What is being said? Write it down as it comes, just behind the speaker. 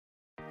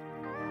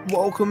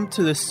Welcome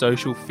to the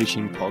Social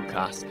Fishing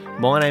Podcast.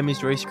 My name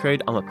is Rhys.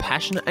 I'm a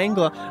passionate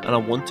angler and I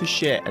want to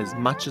share as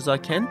much as I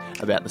can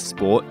about the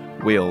sport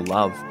we all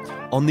love.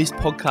 On this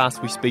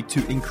podcast, we speak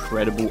to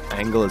incredible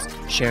anglers,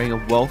 sharing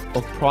a wealth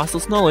of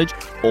priceless knowledge,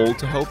 all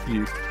to help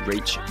you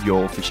reach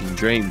your fishing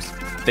dreams.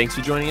 Thanks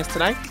for joining us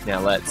today.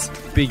 Now let's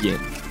begin.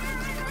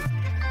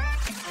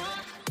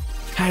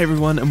 Hey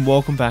everyone, and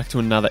welcome back to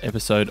another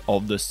episode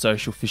of the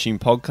Social Fishing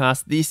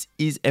Podcast. This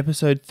is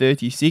episode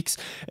 36,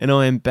 and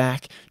I am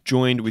back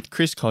joined with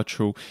Chris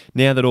Cottrell.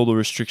 Now that all the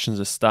restrictions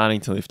are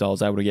starting to lift, I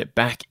was able to get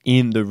back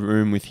in the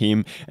room with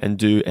him and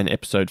do an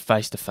episode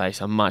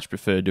face-to-face. I much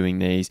prefer doing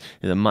these.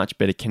 There's a much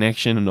better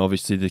connection, and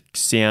obviously the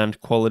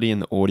sound quality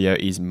and the audio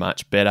is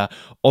much better.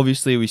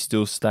 Obviously, we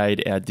still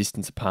stayed our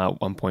distance apart,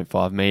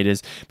 1.5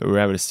 meters, but we were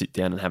able to sit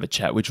down and have a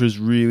chat, which was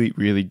really,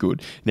 really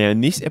good. Now,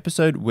 in this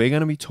episode, we're going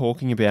to be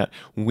talking about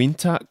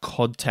winter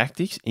cod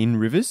tactics in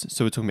rivers.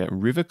 So we're talking about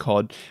river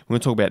cod. We're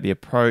going to talk about the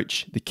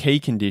approach, the key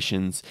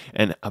conditions,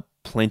 and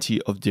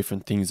plenty of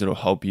different things that will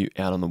help you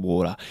out on the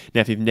water.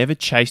 Now, if you've never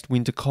chased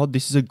winter cod,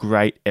 this is a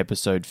great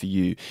episode for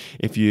you.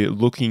 If you're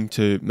looking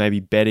to maybe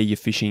better your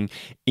fishing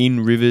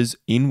in rivers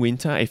in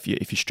winter, if you're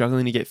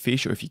struggling to get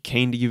fish, or if you're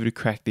keen to give it a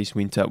crack this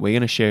winter, we're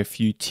going to share a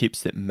few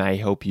tips that may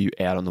help you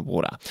out on the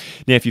water.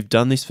 Now, if you've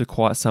done this for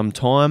quite some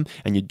time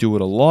and you do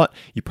it a lot,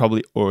 you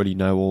probably already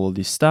know all of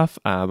this stuff.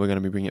 We're going to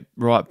be bringing it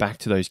right back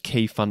to those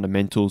key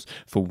fundamentals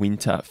for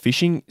winter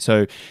fishing.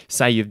 So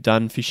say you've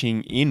done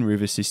fishing in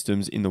river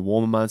systems in the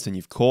warmer months and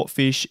you've caught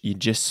fish, you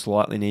just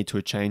slightly need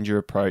to change your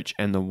approach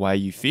and the way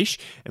you fish,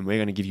 and we're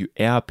going to give you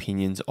our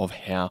opinions of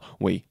how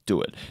we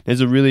do it.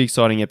 There's a really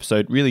exciting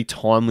episode, really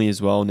timely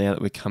as well now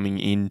that we're coming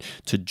in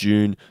to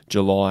June,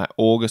 July,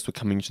 August. We're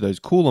coming to those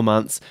cooler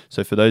months.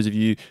 So for those of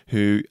you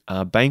who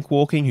are bank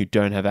walking, who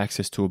don't have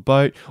access to a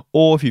boat,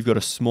 or if you've got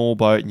a small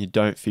boat and you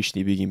don't fish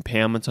the big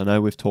impoundments, I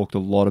know we've talked a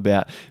lot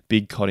about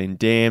big cod in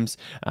dams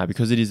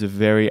because it is a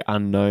very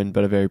unknown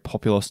but a very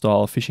popular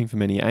style of fishing for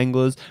many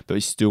anglers, but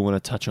we still want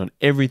to touch on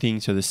everything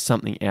so there's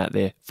something out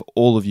there for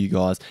all of you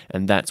guys,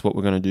 and that's what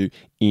we're going to do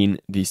in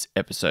this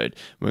episode.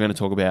 We're going to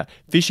talk about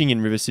fishing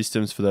in river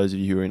systems for those of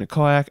you who are in a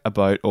kayak, a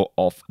boat, or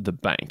off the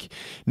bank.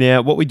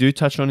 Now, what we do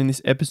touch on in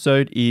this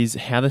episode is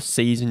how the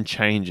season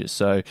changes,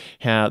 so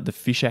how the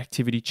fish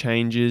activity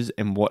changes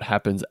and what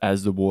happens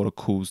as the water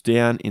cools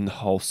down in the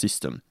whole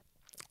system.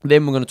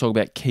 Then we're going to talk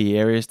about key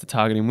areas to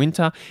target in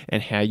winter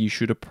and how you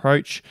should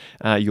approach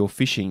your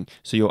fishing,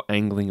 so your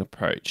angling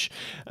approach.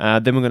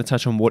 Then we're going to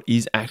touch on what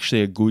is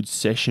actually a good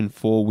session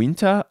for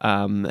winter,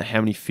 how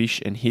many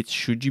fish and hits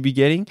should you be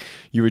getting,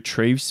 your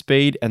retrieve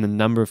speed, and the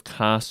number of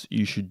casts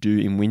you should do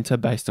in winter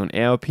based on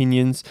our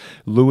opinions,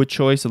 lure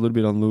choice, a little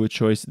bit on lure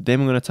choice.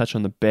 Then we're going to touch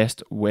on the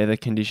best weather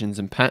conditions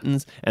and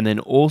patterns, and then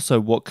also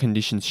what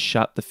conditions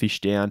shut the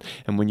fish down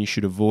and when you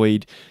should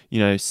avoid,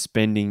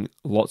 spending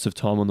lots of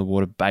time on the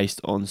water based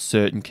on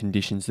certain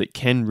conditions that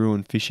can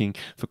ruin fishing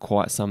for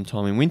quite some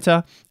time in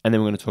winter. And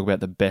then we're going to talk about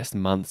the best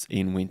months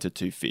in winter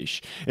to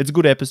fish. It's a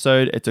good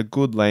episode. It's a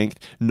good length,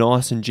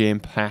 nice and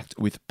jam-packed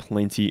with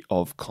plenty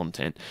of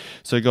content.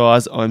 So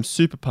guys, I'm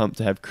super pumped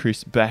to have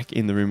Chris back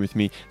in the room with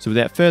me. So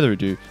without further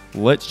ado,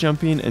 let's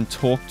jump in and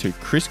talk to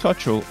Chris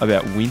Cottrell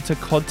about winter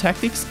cod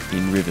tactics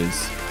in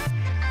rivers.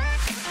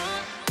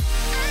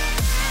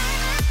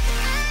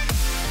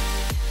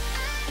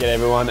 G'day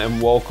everyone,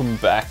 and welcome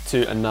back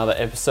to another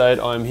episode.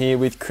 I'm here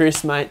with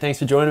Chris, mate. Thanks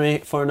for joining me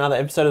for another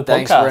episode of the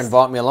podcast. Thanks for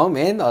inviting me along,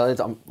 man.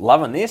 I'm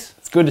loving this.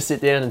 It's good to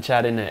sit down and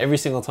chat, isn't it? Every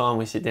single time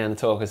we sit down and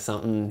talk is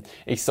something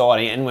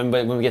exciting, and when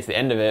we get to the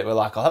end of it, we're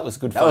like, oh, that was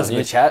good fun. That was a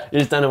good chat. You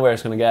just don't know where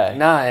it's going to go.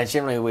 No, it's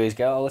generally where it's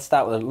go. Let's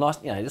start with a nice,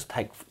 just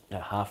take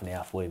half an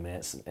hour, 40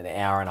 minutes, an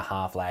hour and a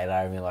half later,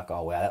 and you're like,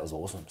 oh, wow, that was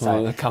awesome.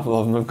 So a couple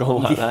of them have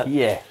gone like that.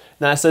 Yeah.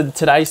 Now, so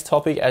today's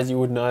topic, as you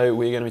would know,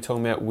 we're going to be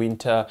talking about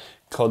winter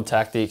cod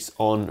tactics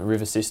on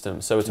river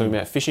systems. So we're talking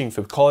about fishing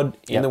for cod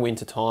in the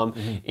winter time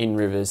in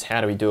rivers.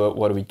 How do we do it?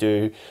 What do we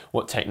do?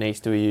 What techniques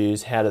do we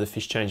use? How do the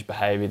fish change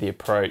behaviour, the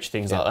approach,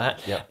 things like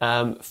that?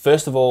 Yep.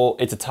 First of all,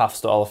 it's a tough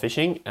style of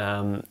fishing.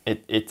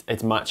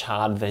 It's much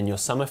harder than your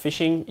summer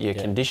fishing. Your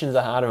conditions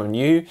are harder on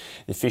you.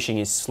 The fishing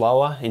is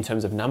slower in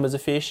terms of numbers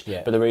of fish,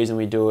 but the reason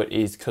we do it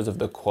is because of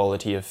the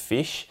quality of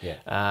fish,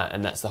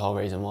 and that's the whole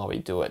reason why we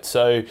do it.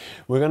 So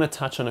we're going to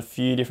touch on a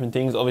few different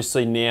things.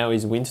 Obviously now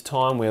is winter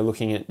time. We're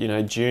looking at,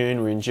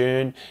 June, we're in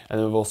June, and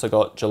then we've also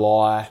got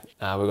July,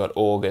 we've got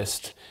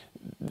August.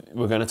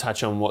 We're going to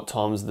touch on what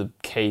times the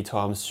key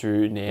times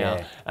through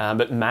now.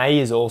 But May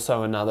is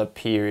also another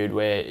period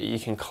where you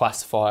can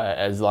classify it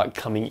as like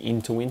coming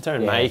into winter,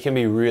 and May can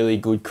be really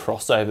good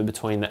crossover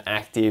between the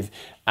active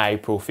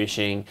April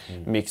fishing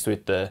mixed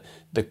with the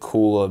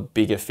cooler,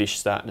 bigger fish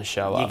starting to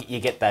show up.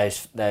 You get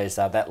those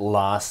that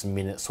last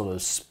minute sort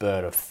of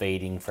spurt of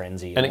feeding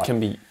frenzy, and it can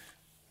be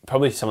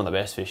probably some of the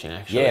best fishing,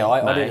 actually. Yeah,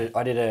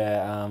 I did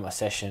a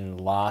session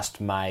last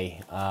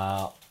May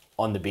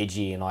on the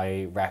Bidgie, and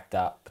I racked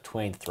up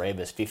between three of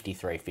us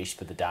 53 fish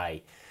for the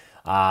day.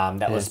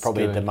 That was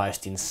probably the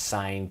most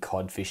insane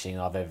cod fishing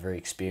I've ever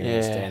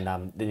experienced.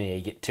 And then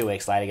you get 2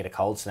 weeks later, get a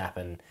cold snap,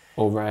 and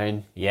Or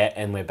rain. Yeah,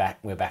 and we're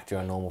back to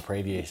our normal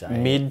preview. So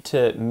Mid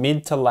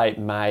to late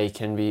May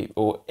can be,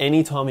 or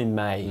any time in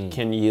May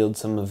can yield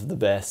some of the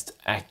best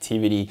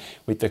activity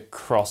with the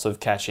cross of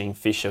catching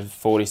fish of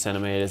 40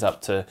 centimetres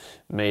up to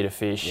metre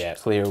fish,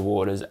 clear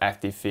waters,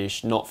 active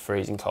fish, not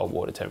freezing cold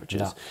water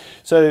temperatures. No.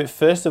 So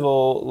first of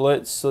all,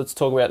 let's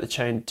talk about the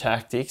change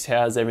tactics.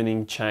 How's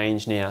everything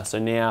changed now? So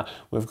now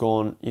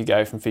you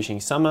go from fishing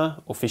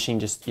summer or fishing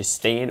just your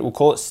standard, we'll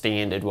call it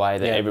standard way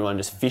that everyone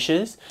just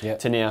fishes,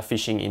 to now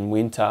fishing in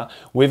winter.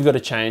 We've got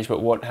to change,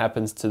 but what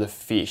happens to the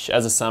fish?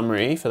 As a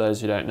summary, for those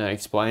who don't know,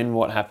 explain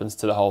what happens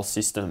to the whole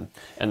system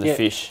and the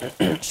fish.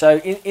 So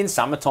in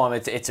summertime,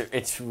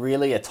 it's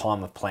really a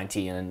time of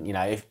plenty,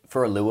 and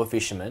for a lure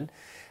fisherman,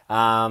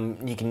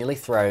 you can nearly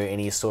throw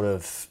any sort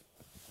of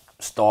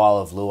style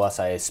of lure,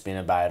 say a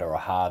spinnerbait or a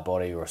hard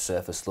body or a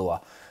surface lure,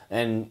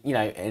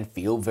 and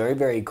feel very,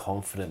 very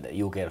confident that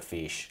you'll get a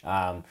fish.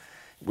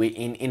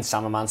 In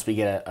summer months we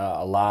get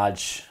a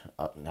large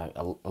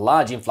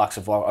influx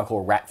of what I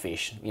call rat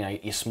fish.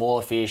 Your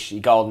smaller fish,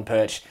 your golden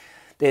perch.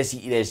 There's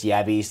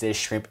yabbies, there's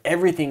shrimp.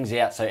 Everything's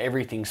out, so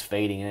everything's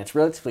feeding, and it's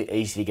relatively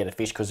easy to get a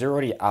fish because they're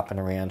already up and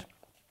around.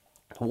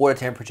 The water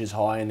temperature's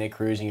high, and they're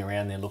cruising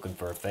around. They're looking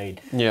for a feed.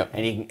 Yeah.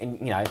 And you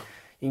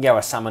can go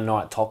a summer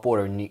night top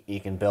water, and you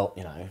can belt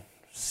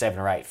 7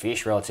 or 8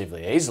 fish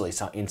relatively easily.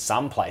 So in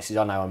some places,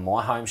 I know in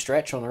my home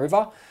stretch on the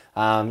river,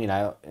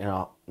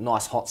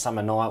 nice hot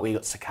summer night, we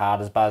got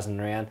cicadas buzzing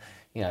around.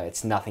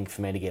 It's nothing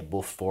for me to get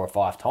buffed 4 or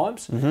 5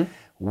 times. Mm-hmm.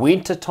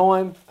 Winter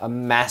time, a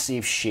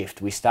massive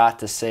shift. We start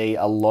to see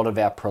a lot of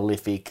our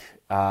prolific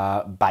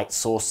bait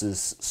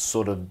sources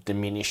sort of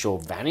diminish or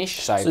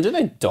vanish. So do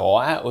they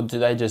die, or do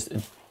they just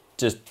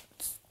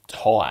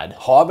hide?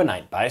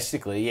 Hibernate,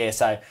 basically, yeah.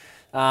 So,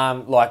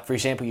 like for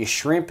example, your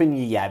shrimp and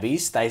your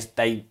yabbies,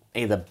 they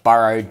either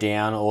burrow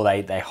down or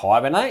they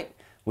hibernate.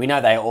 We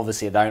know they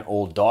obviously don't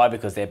all die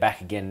because they're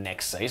back again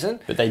next season.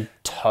 But they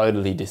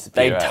totally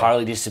disappear.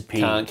 Totally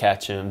disappear. Can't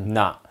catch them.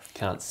 No.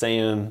 Can't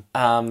see them.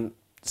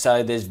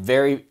 So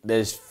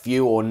there's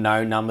few or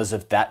no numbers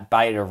of that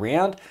bait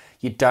around.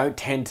 You don't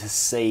tend to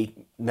see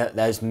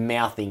those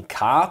mouthing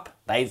carp.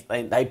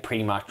 They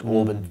pretty much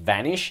all but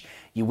vanish.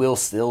 You will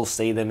still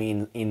see them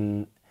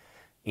in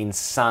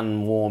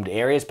sun warmed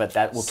areas, but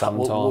that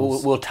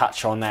we'll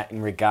touch on that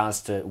in regards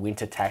to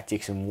winter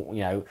tactics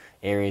and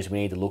areas we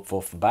need to look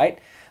for bait.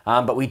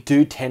 But we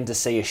do tend to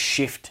see a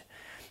shift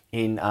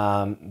in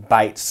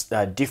baits,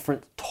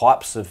 different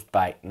types of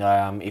bait.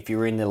 If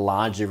you're in the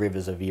larger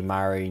rivers of your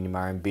Murray and your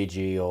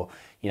Murrumbidgee, or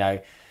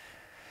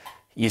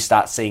you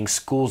start seeing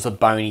schools of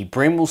bony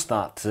bream will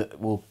start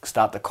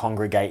to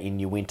congregate in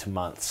your winter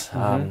months.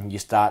 Mm-hmm. You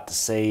start to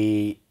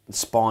see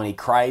spiny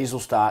crays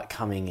will start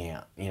coming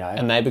out,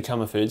 and they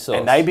become a food source.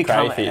 And they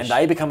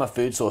become a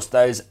food source.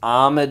 Those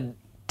armored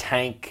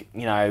tank,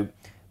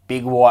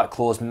 big white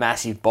claws,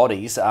 massive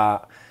bodies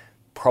are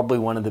probably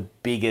one of the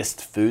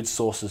biggest food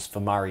sources for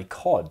Murray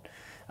cod.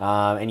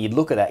 And you'd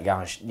look at that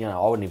going,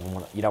 I wouldn't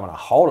even you don't want to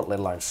hold it, let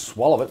alone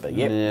swallow it. But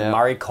the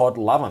Murray cod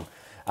love them.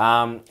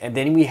 And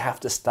then we have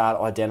to start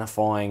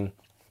identifying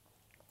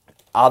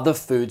other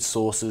food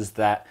sources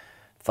that,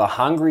 for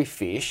hungry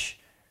fish,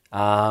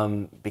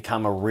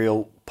 become a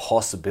real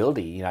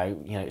possibility.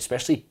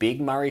 Especially big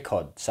Murray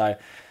cod. So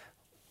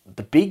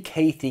the big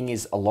key thing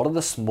is a lot of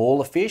the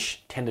smaller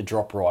fish tend to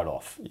drop right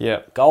off.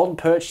 Yeah. Golden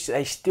perch,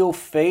 they still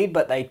feed,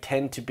 but they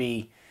tend to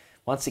be,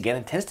 once again,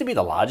 it tends to be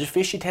the larger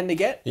fish you tend to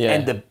get. Yeah.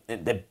 And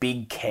the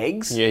big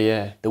kegs.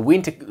 Yeah. The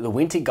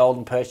winter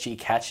golden perch you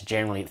catch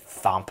generally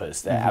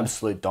thumpers. They're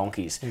absolute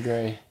donkeys.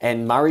 Agree.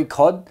 And Murray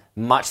cod,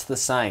 much the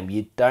same.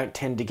 You don't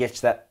tend to get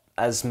that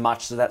as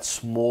much as that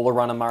smaller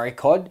run of Murray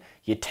cod.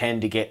 You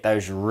tend to get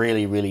those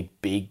really, really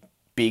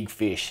big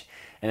fish.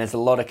 And there's a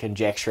lot of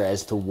conjecture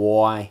as to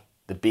why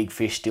the big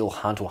fish still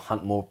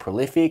hunt more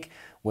prolific,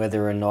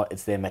 whether or not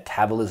it's their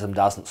metabolism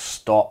doesn't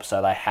stop,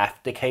 so they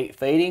have to keep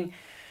feeding.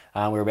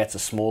 Whereabouts the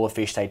smaller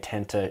fish, they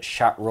tend to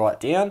shut right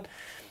down.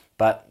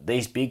 But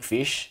these big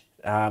fish,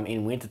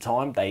 in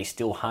wintertime, they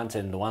still hunt,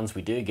 and the ones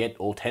we do get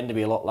all tend to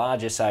be a lot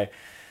larger. So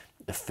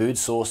the food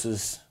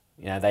sources,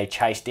 they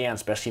chase down,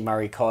 especially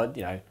Murray cod.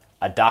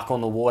 A duck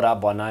on the water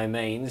by no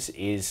means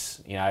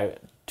is,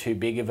 too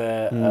big of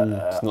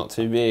it's not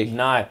too big.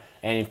 No.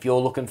 And if you're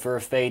looking for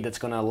a feed that's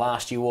going to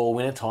last you all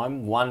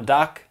wintertime, one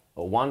duck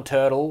or one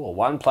turtle or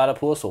one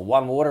platypus or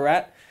one water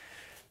rat,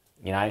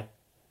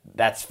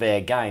 that's fair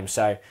game.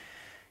 So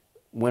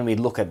when we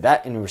look at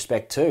that in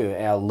respect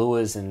to our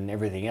lures and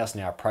everything else,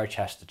 and our approach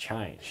has to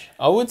change.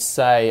 I would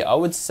say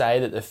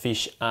that the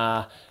fish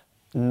are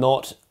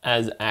not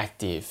as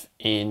active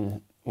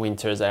in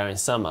winter as they are in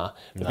summer,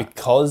 but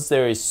because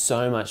there is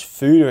so much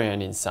food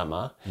around in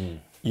summer,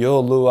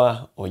 your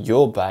lure or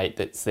your bait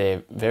that's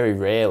there very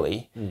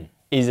rarely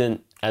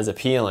isn't as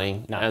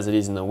appealing as it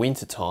is in the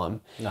winter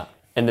time. No.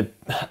 And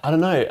I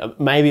don't know,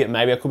 maybe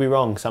I could be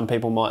wrong. Some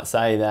people might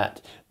say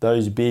that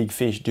those big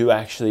fish do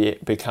actually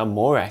become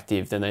more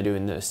active than they do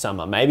in the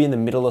summer. Maybe in the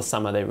middle of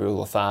summer they're real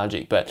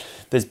lethargic, but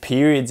there's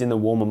periods in the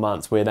warmer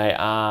months where they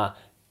are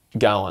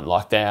going,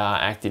 like they are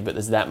active, but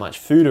there's that much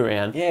food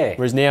around. Yeah.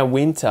 Whereas now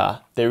winter,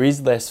 there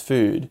is less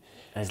food.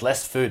 There's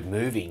less food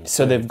moving.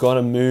 So they've got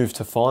to move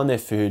to find their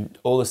food.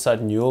 All of a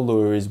sudden, your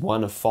lure is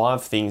one of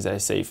 5 things they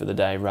see for the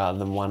day rather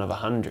than one of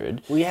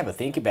 100. Well, you have a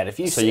think about it.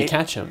 You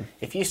catch them.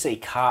 If you see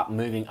carp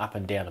moving up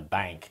and down a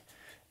bank,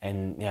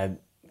 and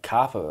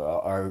carp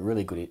are a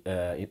really good,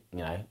 good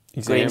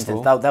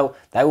instance.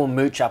 They will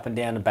mooch up and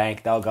down the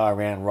bank. They'll go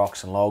around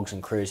rocks and logs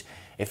and cruise.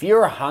 If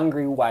you're a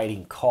hungry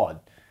waiting cod,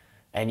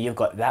 and you've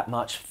got that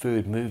much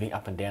food moving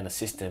up and down the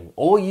system,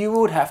 all you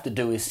would have to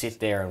do is sit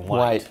there and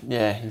wait.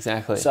 Yeah,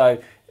 exactly.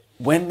 So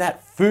when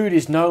that food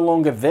is no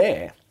longer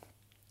there,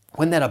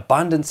 when that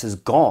abundance is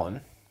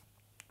gone,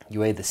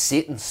 you either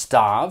sit and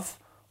starve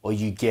or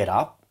you get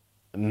up,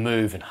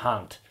 move and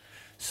hunt.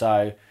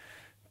 So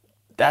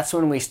that's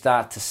when we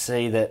start to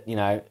see that,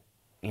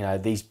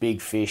 these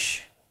big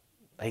fish,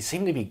 they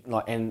seem to be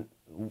like, and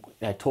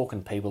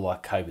talking to people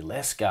like Kobe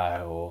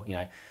Lesko or,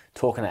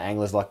 talking to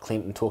anglers like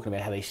Clinton, talking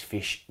about how these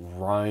fish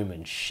roam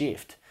and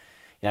shift.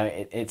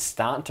 It's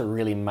starting to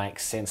really make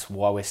sense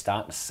why we're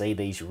starting to see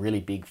these really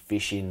big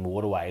fish in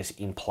waterways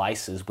in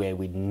places where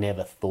we'd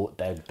never thought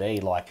they'd be,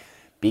 like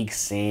big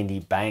sandy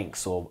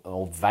banks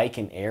or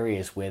vacant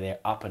areas where they're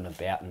up and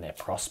about and they're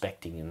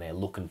prospecting and they're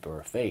looking for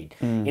a feed.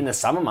 In the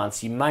summer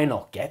months, you may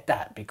not get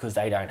that because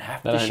they don't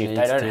have to shift.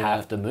 They don't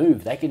have to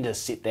move. They can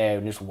just sit there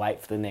and just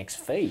wait for the next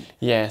feed.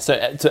 Yeah, so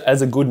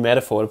as a good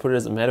metaphor, to put it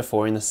as a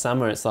metaphor, in the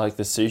summer it's like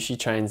the sushi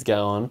trains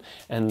go on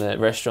and the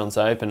restaurants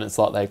open. It's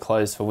like they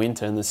close for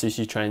winter and the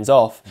sushi train's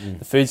off.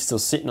 The food's still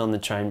sitting on the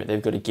train, but they've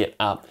got to get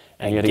up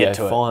and you got to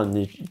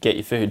go get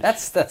your food.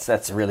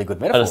 That's a really good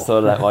metaphor. I just thought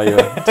of that while you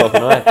were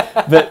talking away.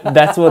 But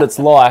that's what it's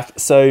like.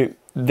 So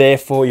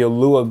therefore your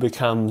lure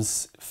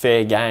becomes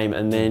fair game,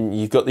 and then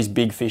you've got these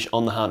big fish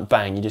on the hunt,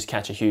 bang, you just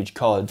catch a huge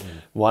cod.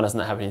 Why doesn't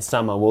that happen in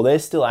summer? Well, they're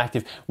still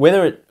active.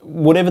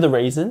 Whatever the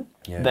reason,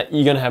 that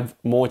you're going to have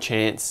more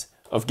chance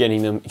of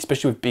getting them,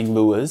 especially with big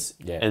lures,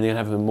 and they're going to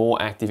have them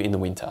more active in the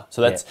winter.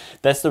 So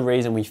that's the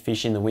reason we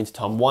fish in the winter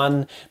time.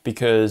 One,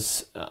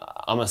 because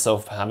I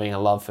myself, having a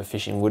love for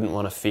fishing, wouldn't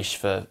want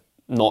to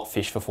not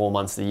fish for 4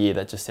 months of the year.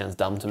 That just sounds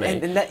dumb to me.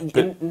 And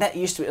that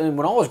used to be,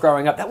 when I was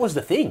growing up, that was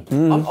the thing.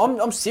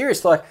 I'm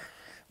serious. Like,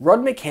 Rod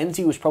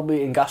McKenzie was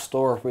probably, and Gus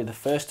Storer were the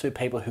first 2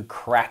 people who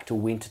cracked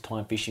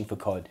wintertime fishing for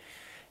cod.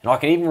 And I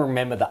can even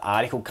remember the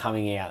article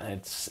coming out,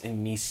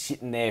 and he's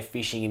sitting there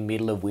fishing in the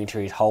middle of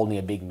winter. He's holding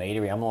a big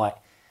meatery. I'm like,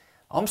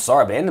 I'm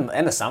sorry, but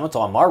in the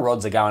summertime, my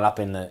rods are going up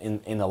in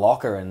the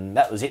locker, and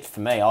that was it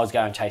for me. I was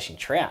going chasing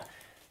trout.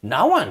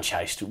 No one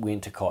chased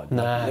winter cod.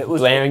 No,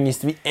 Blaring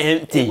used to be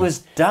empty. It was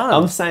done.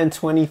 I'm saying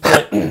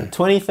 2013,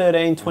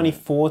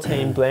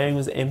 2014, Blaring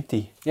was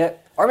empty. Yeah,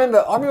 I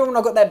remember when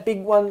I got that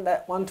big one,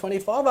 that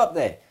 125 up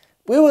there.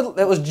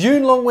 It was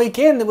June long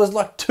weekend. There was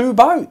like 2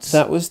 boats.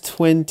 That was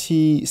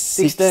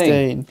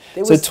 2016.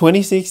 So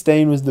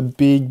 2016 was the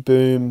big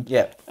boom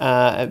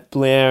at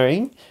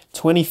Blaring.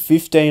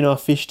 2015 I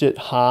fished it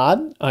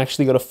hard. I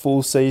actually got a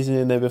full season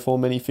in there before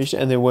many fished it,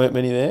 and there weren't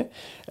many there.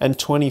 And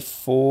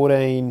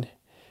 2014...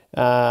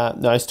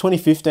 it's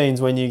 2015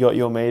 is when you got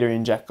your meatery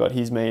and Jack got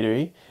his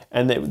meatery,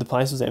 and the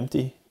place was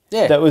empty.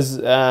 Yeah. That was...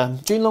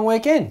 June long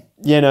weekend.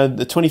 Yeah, no,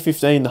 the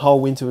 2015, the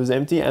whole winter was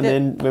empty, and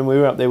then when we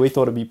were up there, we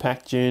thought it'd be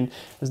packed June.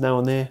 There's no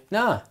one there.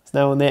 No. There's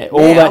no one there. All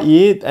that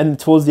year, and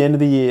towards the end of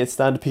the year, it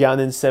started to pick up,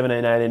 and then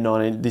 17, 18,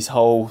 19, this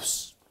whole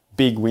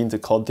big winter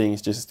cod thing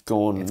has just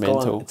gone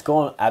mental. It's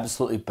gone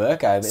absolutely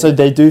burko. So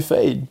they do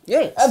feed.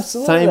 Yeah,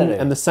 absolutely.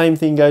 And the same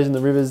thing goes in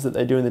the rivers that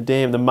they do in the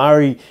dam. The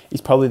Murray is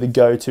probably the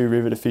go-to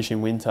river to fish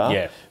in winter.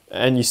 Yeah.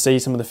 And you see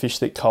some of the fish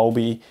that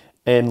Colby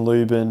and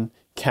Lubin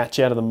catch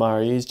out of the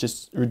Murray is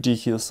just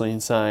ridiculously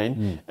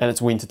insane. And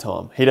it's winter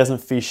time. He doesn't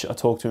fish. I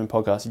talked to him in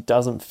podcasts. He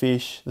doesn't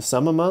fish the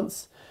summer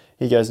months.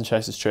 He goes and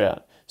chases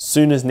trout.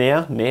 Soon as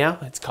now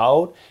it's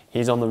cold,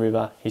 he's on the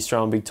river, he's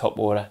throwing big top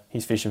water,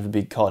 he's fishing for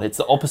big cod. It's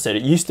the opposite.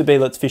 It used to be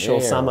let's fish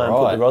all summer and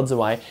put the rods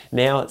away.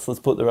 Now it's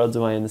let's put the rods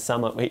away in the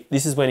summer.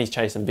 This is when he's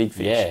chasing big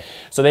fish. Yeah.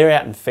 So they're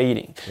out and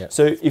feeding. Yep.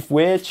 So if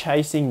we're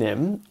chasing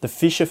them, the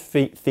fish are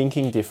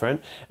thinking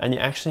different, and you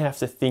actually have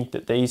to think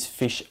that these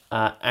fish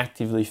are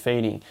actively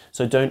feeding.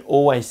 So don't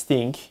always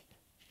think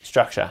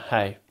structure,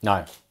 hey.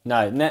 No,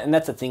 and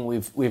that's the thing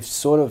we've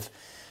sort of,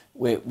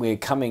 we're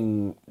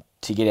coming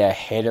to get our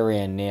head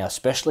around now,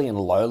 especially in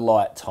low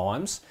light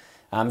times.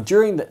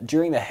 During the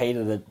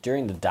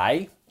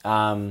day,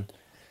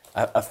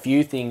 a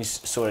few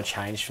things sort of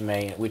changed for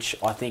me, which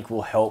I think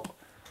will help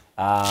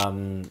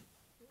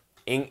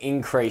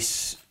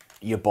increase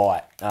your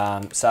bite.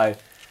 So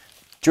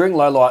during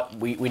low light,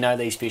 we know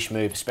these fish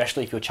move,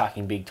 especially if you're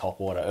chucking big top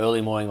water, early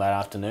morning, late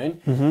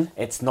afternoon. Mm-hmm.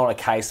 It's not a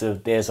case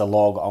of there's a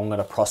log, I'm going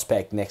to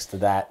prospect next to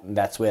that, and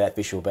that's where that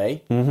fish will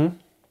be.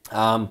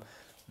 Mm-hmm.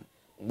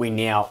 We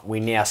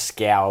now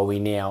scour, we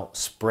now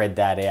spread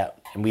that out,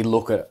 and we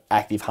look at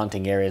active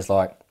hunting areas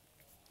like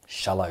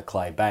shallow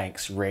clay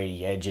banks,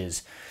 reedy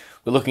edges.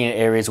 We're looking at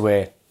areas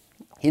where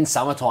in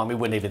summertime we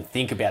wouldn't even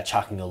think about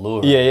chucking a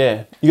lure.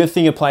 Yeah. You got to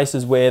think of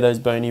places where those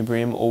bony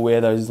brim or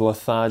where those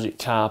lethargic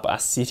carp are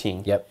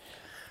sitting. Yep.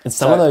 And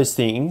some of those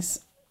things,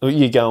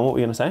 you go on, what were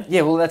you going to say?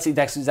 Yeah, well, that's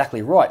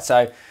exactly right.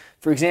 So,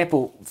 for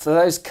example, for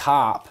those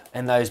carp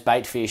and those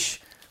bait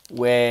fish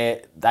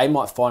where they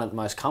might find it the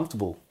most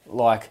comfortable,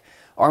 like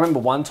I remember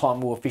one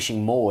time we were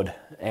fishing Maud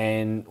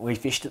and we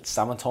fished at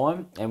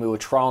summertime and we were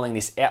trolling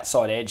this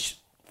outside edge,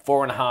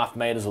 4.5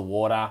 metres of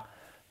water,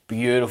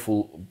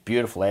 beautiful,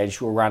 beautiful edge.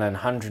 We were running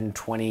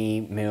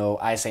 120 mil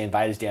AC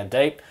invaders down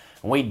deep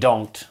and we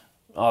donked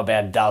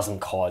about a dozen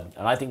cod.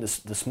 And I think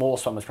the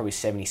smallest one was probably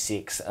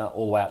 76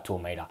 all the way up to a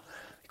metre.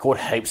 We caught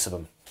heaps of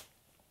them.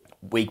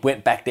 We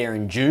went back there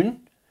in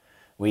June.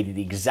 We did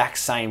the exact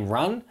same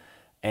run.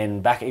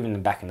 And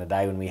even back in the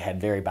day when we had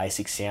very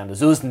basic sounders,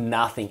 there was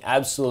nothing,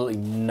 absolutely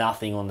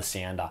nothing on the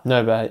sounder.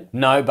 No bait.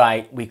 No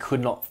bait. We could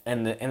not,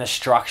 and the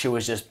structure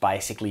was just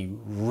basically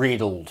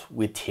riddled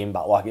with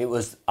timber. Like it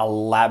was a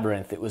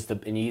labyrinth.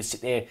 And you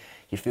sit there,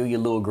 you feel your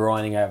lure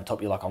grinding over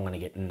top. You're like, I'm going to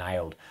get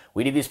nailed.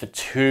 We did this for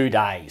 2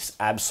 days.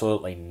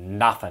 Absolutely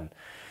nothing.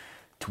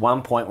 To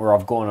one point where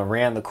I've gone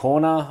around the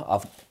corner,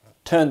 I've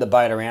turned the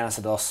boat around. I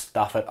said, I'll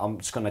stuff it. I'm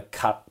just going to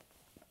cut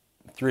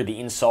through the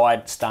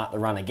inside, start the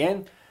run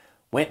again.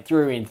 Went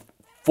through in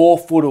 4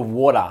 foot of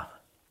water,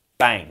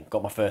 bang,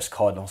 got my first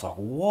cod. And I was like,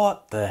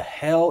 what the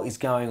hell is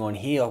going on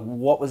here?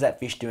 What was that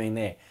fish doing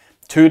there?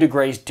 2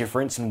 degrees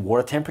difference in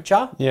water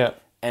temperature. Yeah.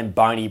 And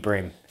bony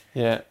brim.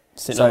 Yeah,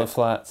 sitting on the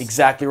flats.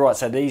 Exactly right.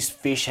 So these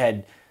fish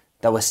they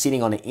were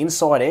sitting on the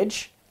inside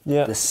edge.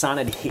 Yeah. The sun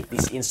had hit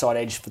this inside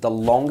edge for the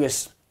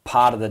longest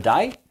part of the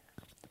day.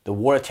 The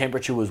water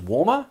temperature was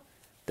warmer.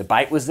 The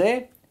bait was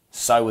there.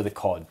 So were the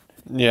cod.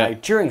 Yeah.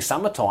 During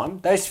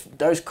summertime,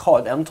 those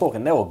cod, I'm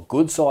talking, they were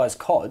good sized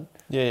cod.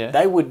 Yeah.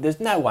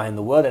 There's no way in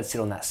the world they'd sit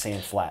on that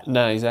sand flat.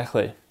 No,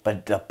 exactly.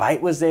 But the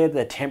bait was there,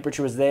 the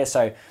temperature was there.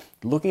 So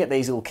looking at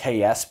these little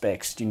key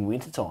aspects in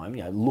wintertime,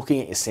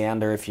 looking at your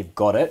sounder if you've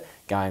got it,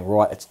 going,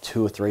 right, it's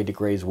 2 or 3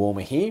 degrees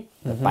warmer here.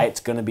 The bait's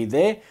going to be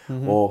there.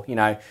 Or,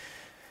 it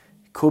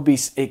could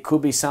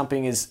be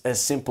something as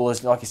simple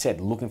as, like you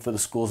said, looking for the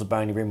schools of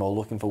bony brim or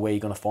looking for where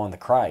you're going to find the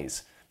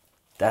crays.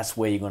 That's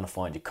where you're going to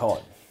find your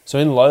cod. So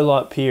in low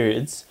light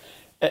periods,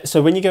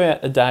 so when you go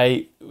out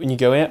when you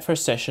go out for a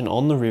session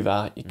on the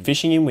river, you're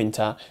fishing in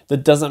winter,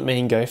 that doesn't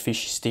mean go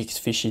fish your sticks,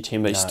 fish your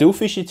timber. No. You still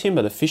fish your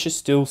timber, the fish are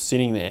still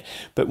sitting there.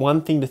 But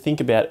one thing to think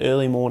about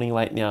early morning,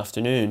 late in the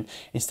afternoon,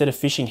 instead of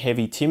fishing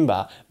heavy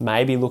timber,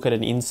 maybe look at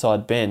an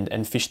inside bend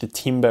and fish the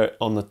timber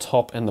on the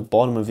top and the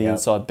bottom of the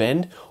inside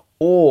bend,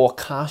 or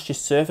cast your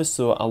surface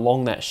lure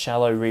along that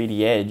shallow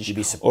reedy edge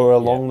or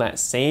along that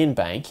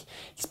sandbank,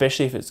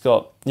 especially if it's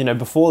got,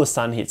 before the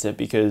sun hits it,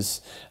 because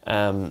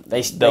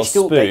they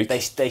still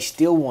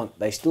want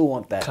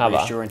that cover.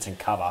 Reassurance and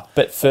cover.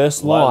 But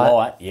first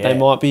light, they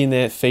might be in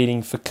there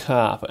feeding for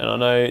carp. And I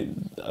know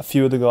a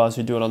few of the guys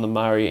who do it on the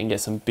Murray and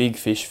get some big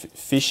fish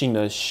fishing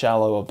those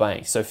shallower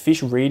banks. So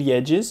fish reedy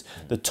edges,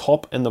 the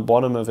top and the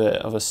bottom of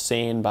a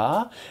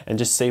sandbar, and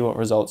just see what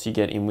results you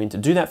get in winter.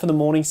 Do that for the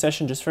morning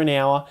session, just for an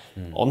hour.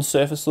 On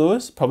surface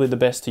lures, probably the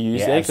best to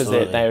use there, because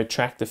they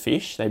attract the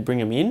fish, they bring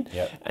them in,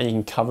 and you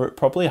can cover it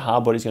properly. A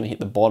hard body's going to hit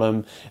the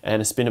bottom,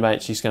 and a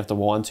spinnerbait's just going to have to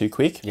wind too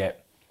quick.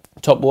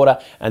 Top water,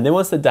 and then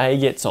once the day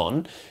gets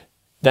on,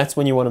 that's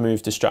when you want to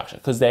move to structure,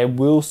 because they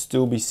will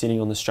still be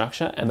sitting on the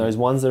structure, and those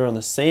ones that are on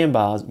the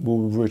sandbars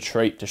will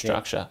retreat to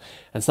structure,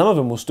 and some of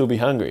them will still be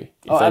hungry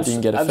if they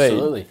didn't get a feed.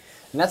 Absolutely,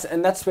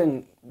 and that's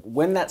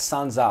when that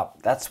sun's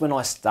up. That's when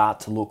I start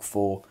to look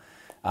for.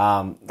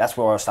 That's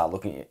where I start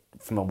looking at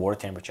from a water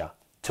temperature.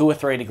 2 or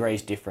 3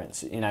 degrees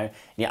difference.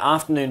 Your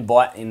afternoon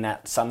bite in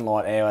that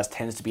sunlight hours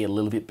tends to be a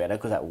little bit better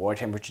because that water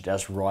temperature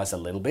does rise a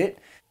little bit.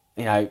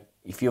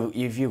 If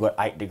you've got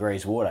 8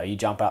 degrees water, you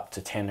jump up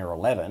to 10 or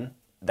 11.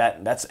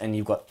 And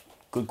you've got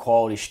good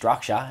quality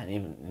structure, and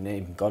even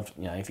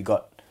if you've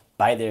got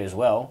bait there as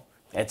well,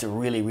 it's a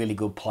really, really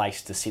good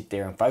place to sit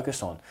there and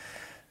focus on.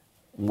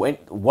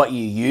 What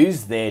you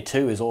use there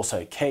too is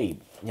also key.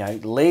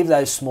 Leave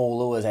those small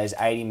lures, those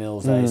 80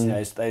 mils,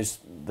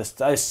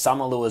 those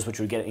summer lures which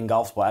would get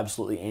engulfed by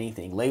absolutely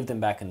anything. Leave them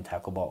back in the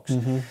tackle box.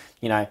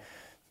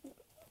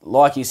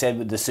 Like you said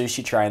with the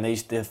sushi tray, and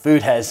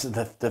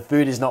the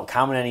food is not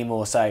coming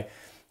anymore. So,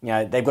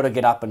 they've got to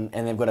get up and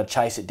they've got to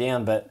chase it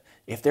down. But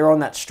if they're on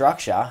that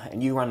structure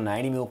and you run an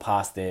 80 mil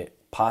past their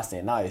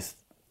nose,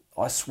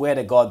 I swear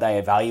to God they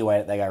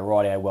evaluate it. They go,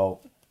 righto,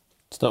 well,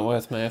 it's not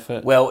worth my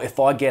effort. Well, if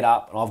I get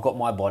up and I've got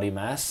my body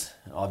mass,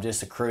 I've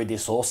just accrued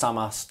this all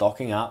summer,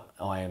 stocking up,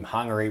 I am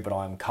hungry but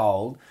I'm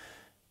cold,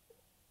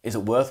 is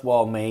it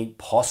worthwhile me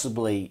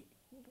possibly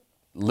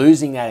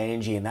losing that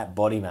energy and that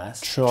body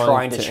mass,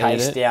 trying to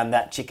chase down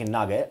that chicken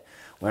nugget,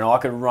 when I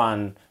could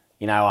run,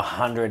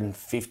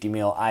 150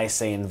 mil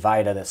AC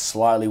Invader that's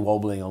slowly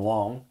wobbling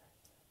along?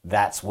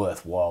 That's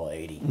worthwhile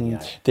eating.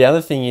 The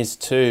other thing is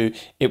too,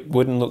 it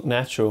wouldn't look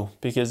natural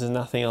because there's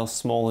nothing else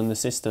small in the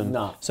system.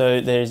 No.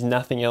 So there's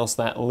nothing else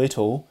that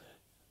little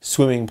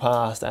swimming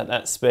past at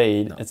that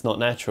speed. No. It's not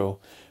natural.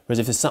 Whereas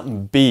if there's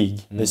something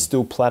big, there's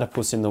still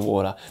platypus in the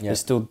water. Yep. There's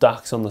still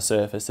ducks on the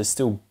surface. There's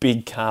still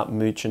big carp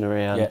mooching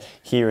around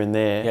here and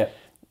there. Yep.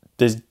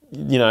 There's,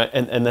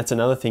 and that's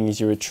another thing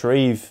is you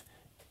retrieve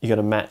you got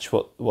to match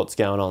what's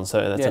going on.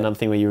 So that's another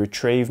thing where your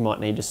retrieve might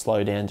need to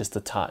slow down just a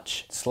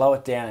touch. Slow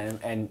it down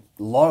and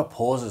a lot of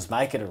pauses.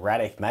 Make it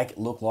erratic. Make it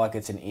look like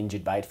it's an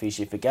injured bait fish.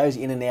 If it goes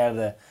in and out of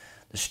the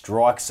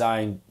strike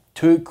zone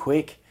too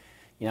quick,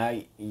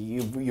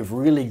 you've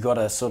really got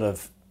to sort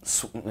of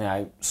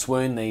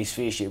swoon these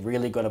fish. You've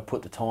really got to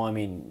put the time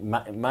in.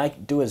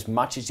 Do as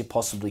much as you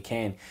possibly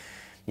can.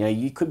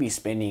 You could be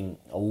spending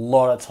a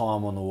lot of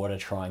time on the water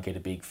trying to get a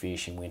big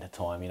fish in winter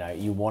time.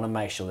 You want to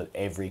make sure that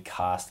every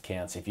cast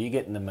counts. If you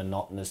get in the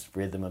monotonous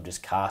rhythm of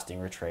just casting,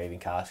 retrieving,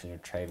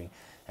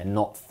 and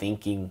not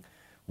thinking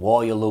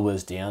while your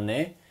lure's down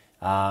there,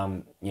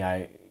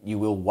 you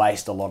will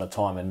waste a lot of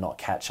time and not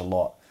catch a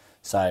lot.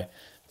 So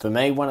for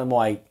me, one of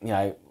my,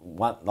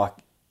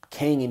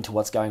 keying into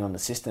what's going on in the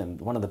system,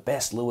 one of the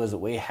best lures that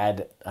we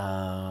had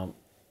down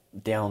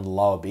the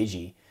lower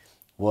Bidgie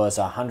was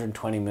a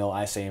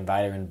 120mm AC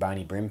Invader in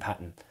bony brim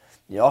pattern.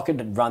 I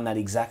could run that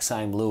exact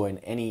same lure in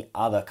any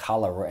other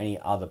colour or any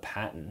other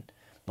pattern.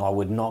 I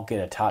would not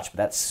get a touch, but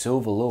that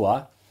silver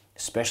lure,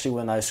 especially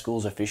when those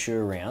schools of fish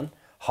are around,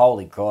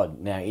 holy God,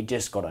 now it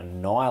just got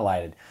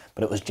annihilated.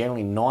 But it was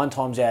generally 9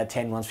 times out of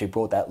 10 once we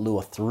brought that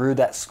lure through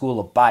that school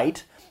of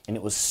bait and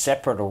it was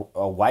separate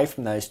away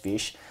from those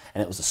fish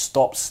and it was a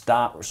stop,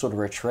 start, sort of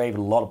retrieve,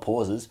 a lot of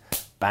pauses,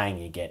 bang,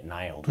 you get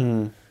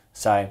nailed.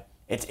 So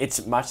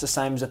it's much the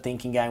same as a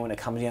thinking game when it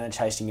comes down to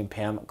chasing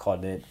impoundment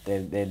cod.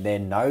 They're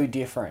no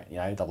different.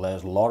 There's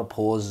a lot of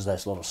pauses,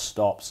 there's a lot of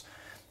stops.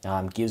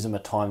 Gives them a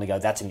time to go,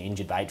 that's an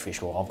injured bait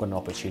fish, or I've got an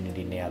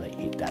opportunity now to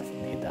hit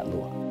that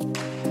lure.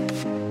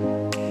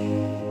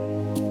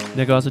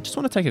 Now guys, I just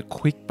want to take a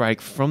quick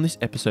break from this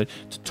episode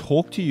to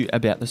talk to you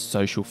about the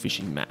social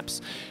fishing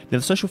maps. Now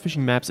the social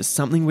fishing maps is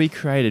something we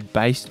created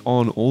based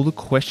on all the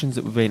questions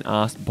that we've been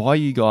asked by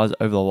you guys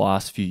over the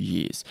last few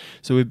years.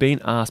 So we've been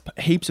asked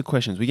heaps of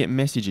questions. We get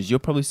messages. You're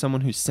probably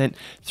someone who sent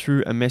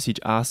through a message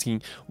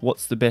asking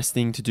what's the best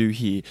thing to do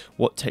here?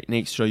 What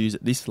techniques should I use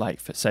at this lake?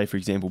 For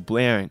example,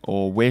 blaring,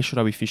 or where should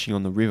I be fishing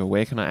on the river?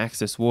 Where can I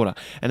access water?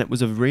 And it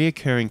was a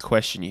reoccurring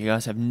question. You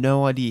guys have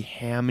no idea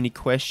how many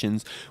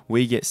questions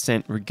we get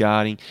sent regarding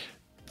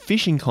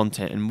fishing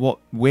content and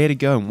where to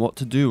go and what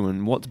to do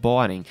and what's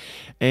biting.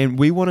 And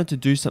we wanted to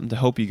do something to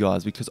help you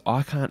guys because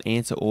I can't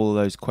answer all of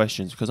those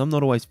questions because I'm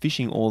not always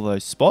fishing all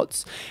those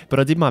spots, but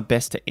I did my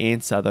best to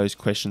answer those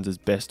questions as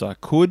best I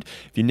could.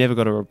 If you never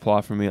got a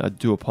reply from me, I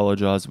do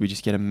apologize. We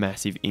just get a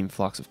massive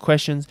influx of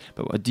questions,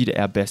 but I did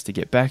our best to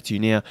get back to you.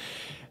 Now,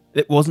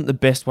 it wasn't the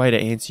best way to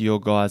answer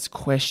your guys'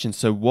 questions.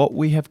 So what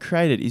we have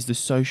created is the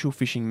social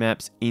fishing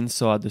maps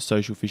inside the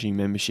social fishing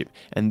membership.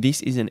 And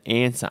this is an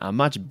answer, a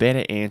much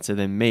better answer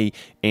than me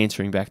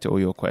answering back to all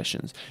your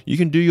questions. You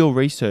can do your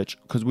research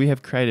because we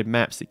have created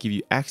maps that give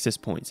you access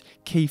points,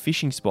 key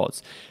fishing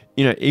spots.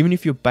 Even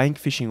if you're bank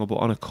fishing or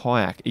on a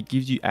kayak, it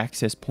gives you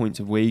access points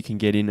of where you can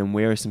get in and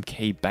where are some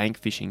key bank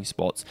fishing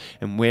spots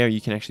and where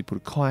you can actually put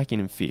a kayak in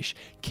and fish,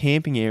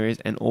 camping areas,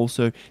 and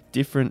also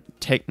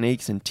different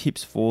techniques and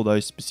tips for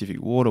those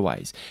specific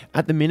waterways.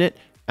 At the minute,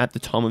 at the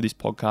time of this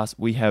podcast,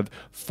 we have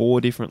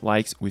 4 different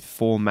lakes with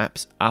 4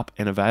 maps up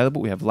and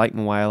available. We have Lake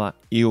Moala,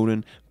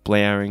 Eildon,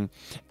 Blowering,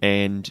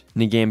 and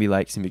Ngambie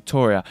Lakes in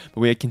Victoria.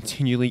 But we are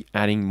continually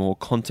adding more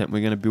content.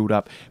 We're going to build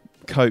up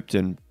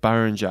Copton,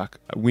 Burrinjuck,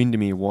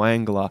 Windermere,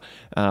 Wyangala,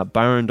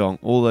 Burrendong,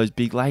 all those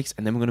big lakes,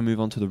 and then we're going to move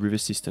on to the river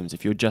systems.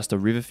 If you're just a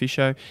river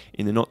fisher,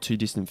 in the not too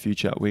distant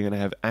future, we're going to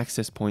have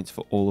access points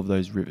for all of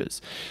those rivers.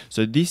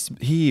 So this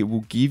here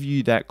will give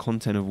you that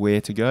content of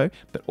where to go,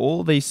 but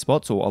all of these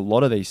spots, or a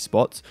lot of these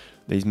spots,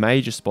 these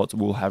major spots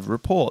will have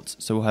reports.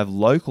 So we'll have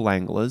local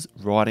anglers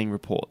writing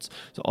reports.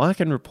 So I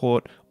can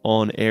report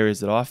on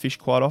areas that I fish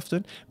quite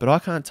often, but I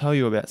can't tell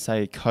you about,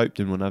 say,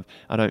 Copton when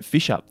I don't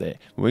fish up there.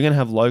 We're going to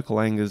have local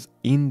anglers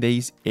in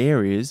these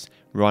areas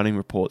writing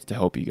reports to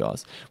help you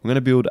guys. We're going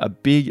to build a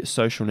big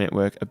social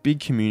network, a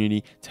big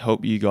community to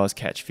help you guys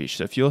catch fish.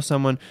 So if you're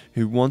someone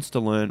who wants to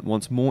learn,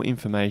 wants more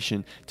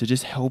information to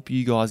just help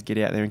you guys get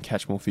out there and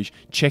catch more fish,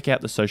 check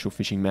out the social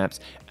fishing maps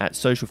at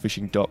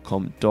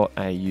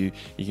socialfishing.com.au. You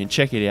can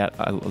check it out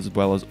as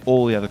well as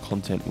all the other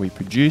content we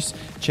produce.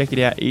 Check it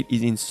out. It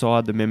is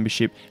inside the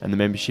membership, and the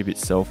membership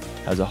itself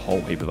has a whole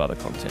heap of other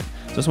content.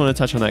 So I just want to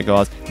touch on that,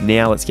 guys.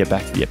 Now let's get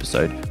back to the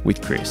episode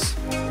with Chris.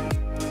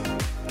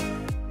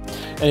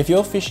 And if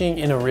you're fishing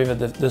in a river,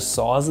 the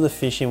size of the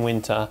fish in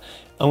winter,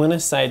 I'm going to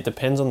say it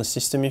depends on the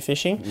system you're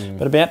fishing,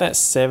 but about that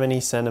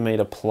 70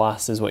 centimetre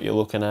plus is what you're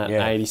looking at,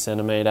 80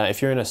 centimetre. If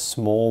you're in a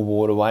small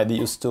waterway, that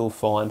you'll still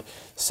find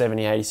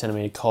 70, 80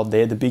 centimetre cod.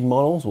 They're the big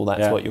models, well,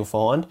 that's what you'll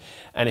find.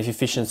 And if you're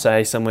fishing,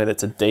 say, somewhere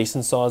that's a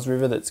decent sized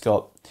river that's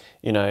got,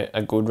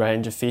 a good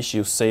range of fish,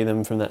 you'll see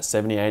them from that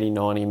 70, 80,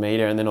 90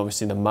 metre. And then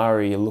obviously the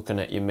Murray, you're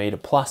looking at your metre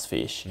plus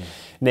fish.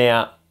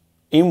 Now,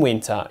 in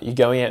winter, you're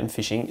going out and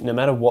fishing, no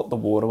matter what the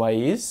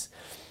waterway is.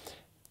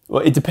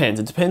 Well, it depends.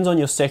 It depends on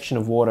your section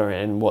of water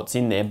and what's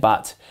in there,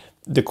 but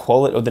the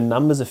quality or the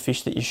numbers of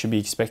fish that you should be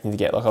expecting to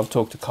get, like I've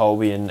talked to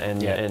Colby and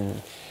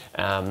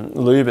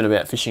Lubin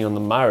about fishing on the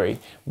Murray.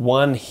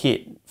 One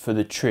hit for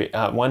the trip,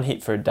 one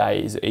hit for a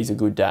day is a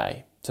good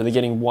day. So they're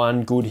getting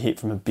one good hit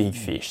from a big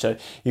fish. So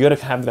you got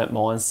to have that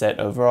mindset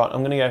of, right,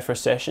 I'm going to go for a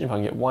session. If I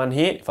can get one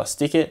hit, if I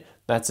stick it,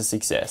 that's a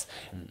success.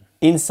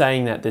 In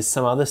saying that, there's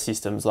some other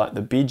systems like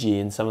the bidgie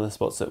in some of the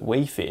spots that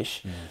we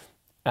fish,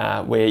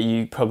 where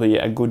you probably,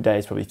 a good day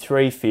is probably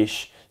 3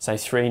 fish, say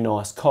 3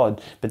 nice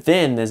cod. But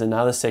then there's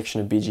another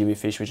section of bidgie we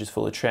fish which is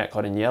full of trout,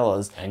 cod and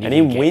yellows. And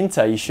in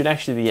winter, you should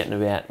actually be getting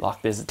about,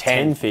 like, there's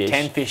 10 fish.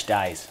 10 fish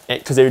days.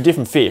 Because they're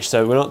different fish,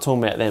 so we're not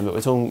talking about them, but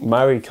we're talking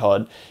Murray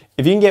cod.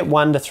 If you can get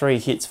 1 to 3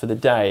 hits for the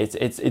day,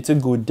 it's a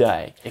good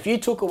day. If you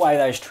took away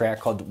those trout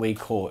cod that we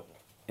caught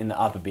in the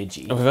upper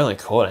bidgie, We've only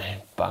caught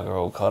a bugger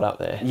all cod up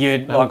there.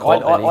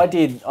 I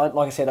did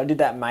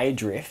that May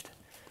drift,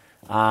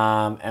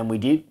 and we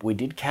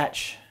did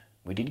catch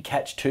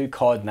 2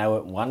 cod, and they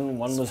were one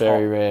was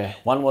very rare.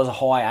 One was a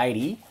high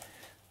 80,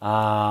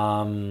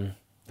 and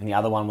the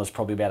other one was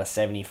probably about a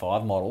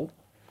 75 model.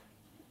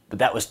 But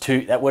that was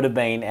 2. That would have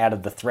been out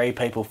of the 3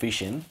 people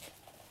fishing,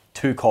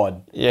 2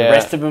 cod. Yeah. The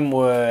rest of them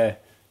were,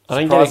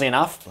 surprisingly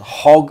enough,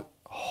 hog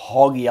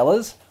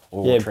yellers.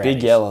 Or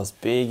big yellows.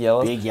 Big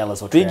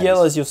yellows or Big trouters.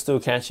 yellows you'll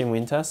still catch in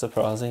winter,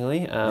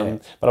 surprisingly.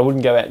 But I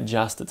wouldn't go out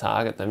just to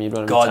target them. You'd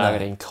want to be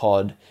targeting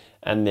cod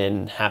and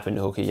then happen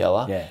to hook a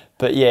yeller. Yeah.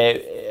 But yeah,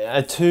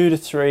 a 2 to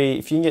 3,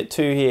 if you can get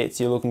 2 hits,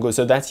 you're looking good.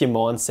 So that's your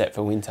mindset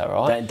for winter,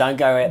 right? Don't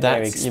go out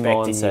there That's your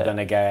expecting mindset. you're going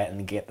to go out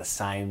and get the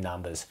same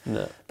numbers.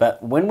 No.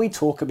 But when we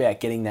talk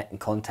about getting that in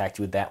contact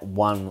with that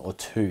 1 or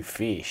 2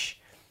 fish,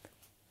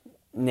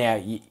 now,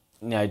 you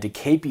know, to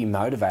keep you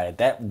motivated,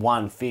 that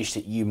 1 fish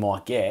that you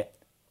might get,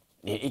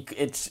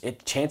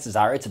 chances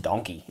are it's a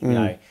donkey, you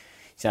know.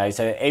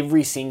 So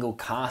every single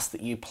cast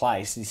that you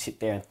place, you sit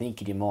there and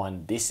think in your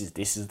mind, this is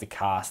the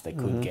cast that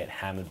could get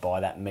hammered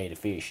by that meter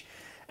fish,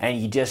 and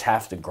you just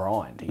have to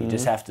grind. You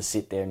just have to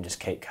sit there and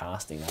just keep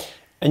casting.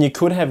 And you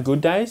could have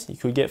good days. You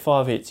could get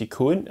 5 hits. You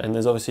could, and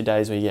there's obviously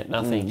days where you get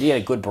nothing. You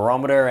get a good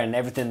barometer and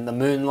everything. The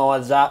moon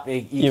lights up.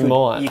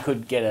 You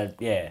could get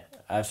a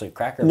absolute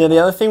cracker. Now, the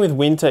other thing with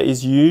winter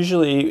is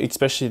usually,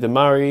 especially the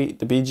Murray,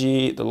 the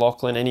Bidgie, the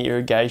Lachlan, any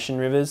irrigation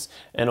rivers,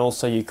 and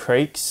also your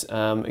creeks,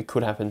 it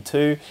could happen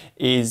too,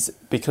 is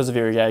because of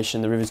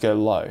irrigation, the rivers go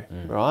low,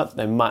 right?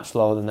 They're much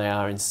lower than they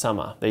are in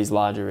summer, these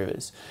larger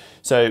rivers.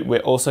 So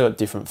we've also got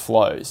different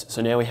flows.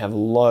 So now we have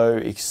low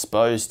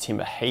exposed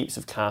timber, heaps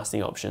of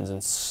casting options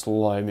and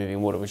slow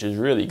moving water, which is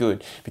really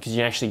good because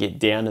you actually get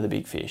down to the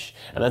big fish.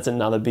 And that's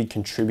another big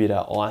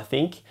contributor, I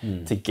think,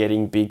 to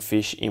getting big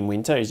fish in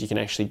winter is you can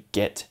actually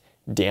get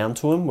down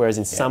to them, whereas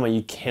in summer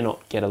you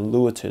cannot get a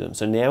lure to them.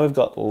 So now we've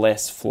got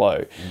less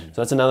flow.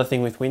 So that's another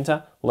thing with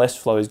winter, less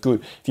flow is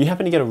good. If you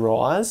happen to get a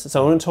rise,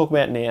 so I want to talk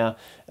about now,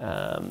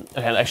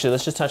 okay, actually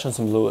let's just touch on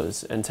some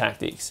lures and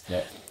tactics.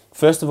 Yeah.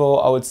 First of all,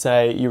 I would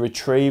say your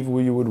retrieve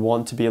you would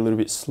want to be a little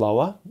bit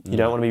slower. You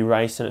don't want to be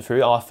racing it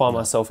through. I find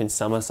myself in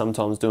summer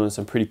sometimes doing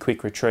some pretty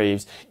quick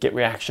retrieves, get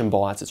reaction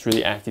bites. It's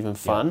really active and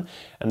fun.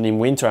 And in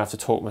winter, I have to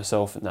talk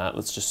myself,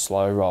 let's just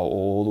slow roll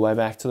all the way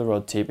back to the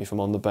rod tip if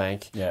I'm on the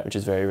bank, which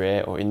is very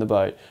rare, or in the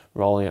boat,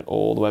 rolling it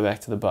all the way back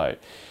to the boat.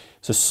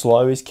 So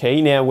slow is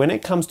key. Now, when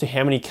it comes to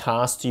how many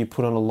casts do you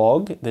put on a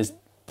log, there's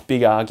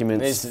big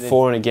arguments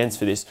for and against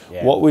for this.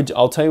 Yeah.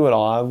 I'll tell you what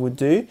I would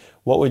do.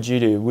 What would you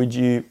do? Would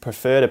you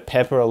prefer to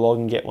pepper a log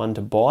and get one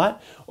to bite,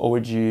 or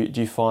do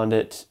you find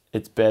it's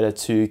better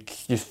to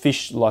just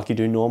fish like you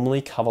do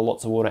normally, cover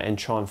lots of water, and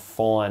try and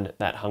find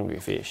that hungry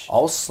fish?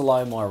 I'll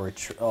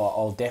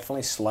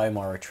definitely slow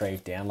my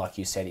retrieve down, like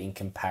you said, in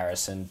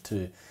comparison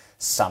to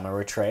summer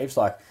retrieves.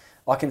 Like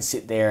I can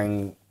sit there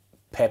and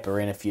pepper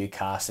in a few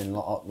casts, and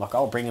like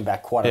I'll bring them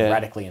back quite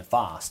erratically and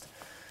fast.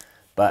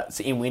 But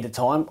in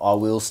wintertime, I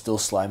will still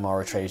slow my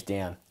retrieves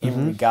down.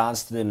 In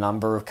regards to the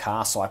number of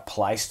casts I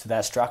place to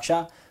that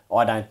structure,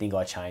 I don't think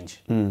I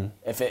change.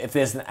 If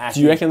there's an active...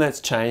 Do you reckon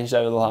that's changed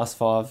over the last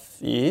 5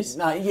 years?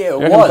 No, yeah, it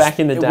was. Back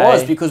in the day, it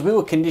was because we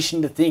were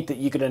conditioned to think that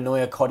you could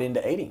annoy a cod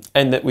into eating.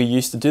 And that we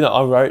used to do that.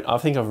 I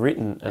think I've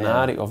written an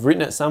article. I've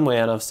written it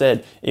somewhere and I've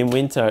said in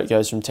winter it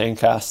goes from 10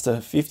 casts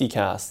to 50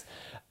 casts.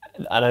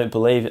 I don't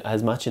believe it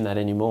has much in that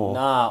anymore.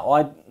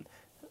 Nah,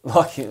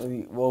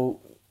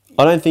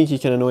 I don't think you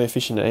can annoy a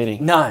fish into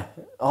eating. No,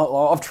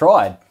 I've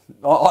tried.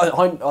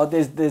 I've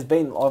said this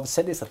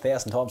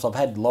 1,000 times. I've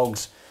had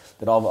logs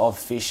that I've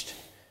fished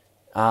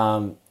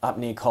up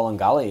near Collin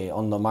Gully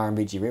on the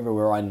Murrumbidgee River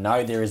where I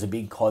know there is a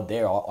big cod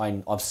there.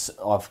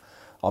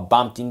 I've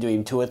bumped into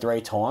him 2 or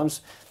 3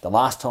 times. The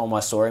last time I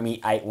saw him, he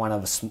ate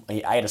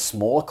a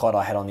smaller cod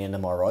I had on the end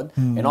of my rod,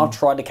 and I've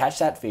tried to catch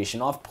that fish,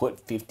 and I've put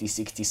 50,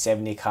 60,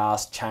 70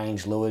 casts,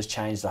 changed lures,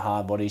 changed the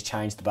hard bodies,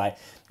 changed the bait,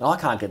 and I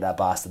can't get that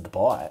bastard to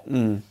bite.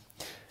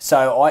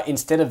 So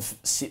instead of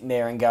sitting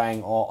there and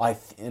going,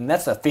 and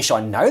that's a fish I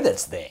know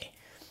that's there,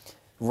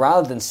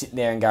 rather than sitting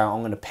there and going, I'm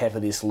going to pepper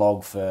this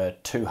log for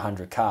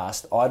 200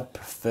 casts, I'd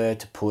prefer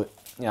to put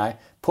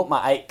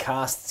my 8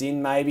 casts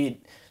in,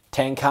 maybe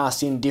 10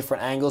 casts in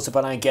different angles if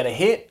I don't get a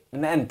hit.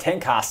 And then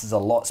 10 casts is a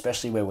lot,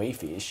 especially where we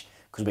fish,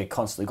 because we've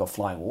constantly got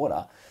flowing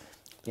water.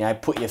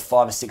 Put your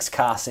 5 or 6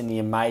 casts into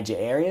your major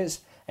areas,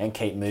 and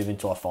keep moving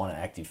till I find an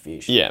active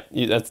fish. Yeah,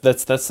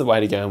 that's the way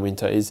to go in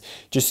winter, is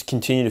just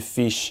continue to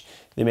fish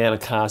the amount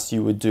of casts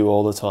you would do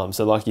all the time.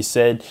 So like you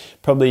said,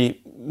 probably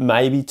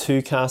maybe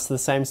 2 casts to the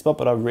same spot,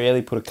 but I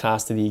rarely put a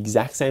cast to the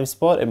exact same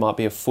spot. It might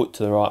be a foot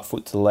to the right,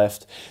 foot to the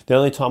left. The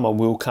only time I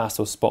will cast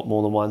to a spot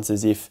more than once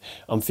is if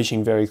I'm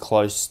fishing very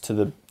close to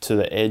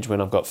the edge when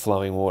I've got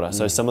flowing water.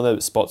 So some of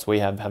the spots we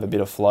have a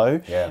bit of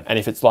flow, and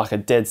if it's like a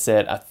dead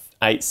set, a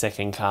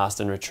 8-second cast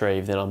and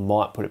retrieve, then I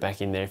might put it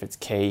back in there if it's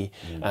key,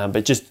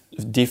 but just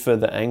differ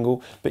the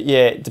angle. But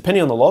yeah,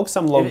 depending on the log,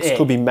 some logs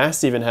could be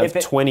massive and have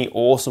 20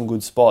 awesome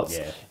good spots.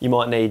 You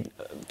might need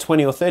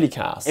 20 or 30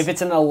 casts. If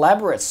it's an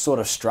elaborate sort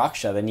of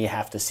structure, then you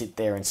have to sit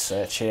there and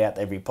search it out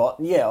every pot.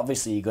 Yeah,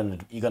 obviously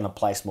you're gonna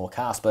place more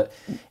casts. But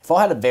if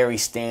I had a very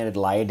standard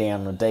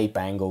laydown on a deep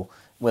angle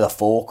with a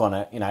fork on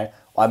it, you know,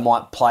 I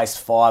might place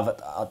 5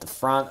 at the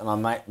front, and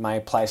I may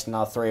place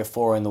another 3 or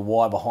 4 in the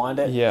Y behind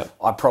it. Yeah.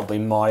 I probably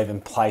might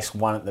even place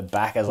 1 at the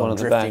back as I'm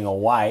drifting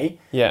away.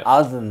 Yeah.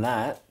 Other than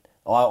that,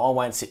 I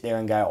won't sit there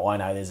and go, I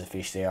know there's a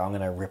fish there, I'm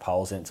going to rip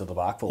holes in it until the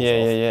bark falls off.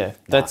 Yeah.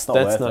 That's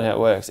not how it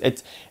works.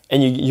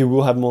 And you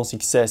will have more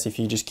success if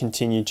you just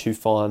continue to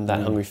find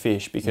that hungry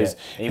fish, because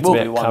it's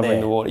about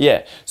covering the water.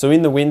 Yeah. So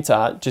in the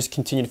winter, just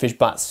continue to fish,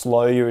 but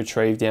slow your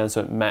retrieve down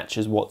so it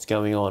matches what's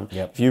going on.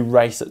 Yep. If you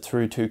race it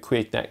through too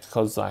quick, that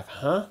causes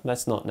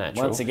that's not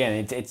natural. Once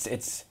again,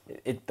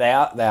 they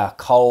are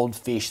cold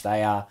fish.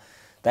 They are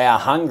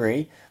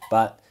hungry,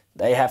 but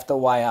they have to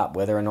weigh up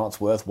whether or not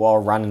it's worthwhile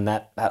running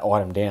that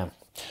item down.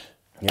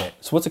 Yeah.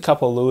 So what's a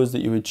couple of lures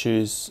that you would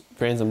choose,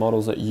 brands and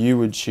models that you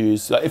would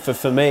choose? So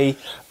for me,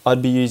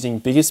 I'd be using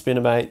bigger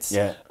spinnerbaits.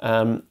 Yeah.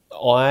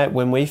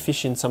 When we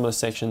fish in some of the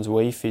sections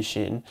we fish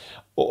in,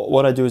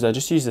 what I do is I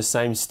just use the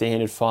same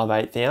standard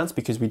 5/8 ounce,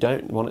 because we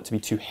don't want it to be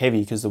too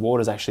heavy, because the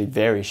water is actually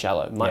very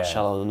shallow, much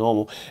shallower than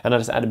normal. And I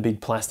just add a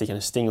big plastic and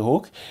a stinger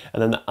hook.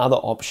 And then the other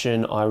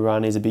option I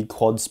run is a big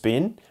quad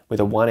spin with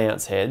a 1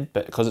 ounce head,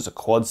 but because it's a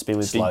quad spin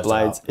with big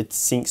blades, it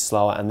sinks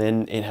slower, and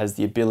then it has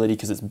the ability,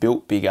 because it's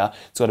built bigger,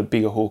 it's got a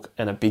bigger hook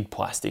and a big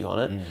plastic on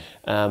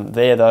it.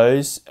 They're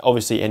those.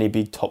 Obviously, any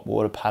big top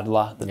water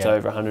paddler that's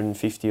over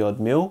 150 odd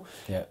mil,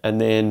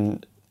 and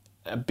then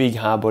a big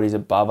hard body's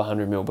above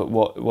 100 mil. But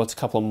what's a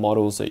couple of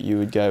models that you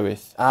would go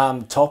with?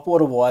 Top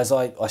water wise,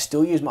 I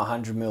still use my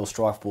 100 mil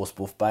strike force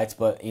buff baits,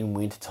 but in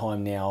winter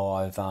time now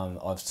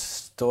I've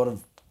sort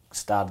of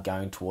started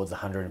going towards the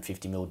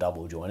 150 mil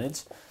double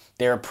jointeds.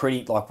 They're a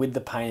pretty, like with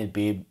the painted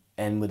bib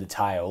and with the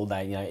tail,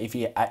 they, you know, if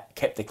you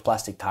kept the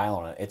plastic tail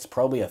on it, it's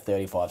probably a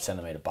 35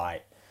 centimetre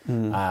bait.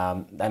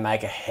 They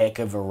make a heck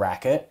of a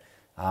racket.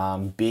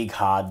 Big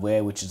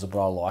hardware, which is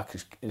what I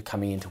like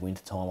coming into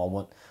winter time.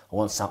 I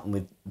want something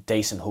with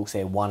decent hooks.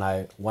 They're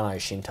 1.0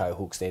 Shinto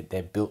hooks.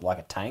 They're built like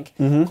a tank.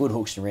 Good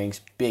hooks and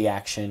rings, big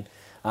action.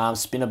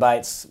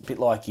 Spinnerbaits, a bit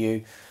like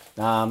you.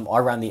 I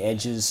run the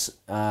edges.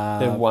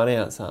 They're 1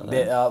 ounce, aren't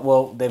they?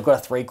 They've got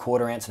a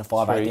 3/4 ounce and a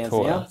 5/8 ounce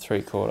now.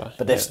 3/4.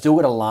 But they've still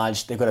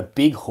got they've got a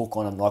big hook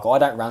on them. Like, I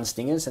don't run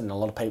stingers, and a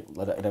lot of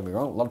people, don't get me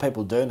wrong, a lot of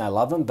people do and they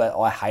love them, but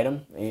I hate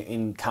them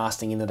in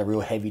casting into the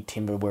real heavy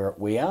timber where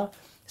we are.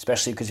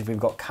 Especially because if we've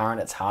got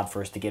current, it's hard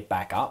for us to get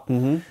back up.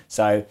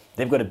 So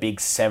they've got a big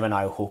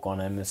 7.0 hook on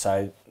them, and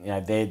so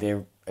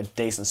they're a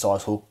decent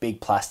size hook, big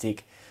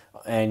plastic.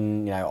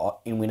 And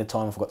in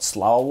wintertime, if I've got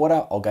slower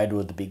water, I'll go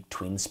to the big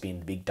twin spin,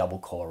 the big double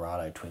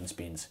Colorado twin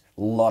spins.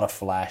 A lot of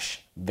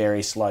flash,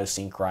 very slow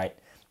sink rate,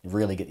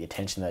 really get the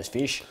attention of those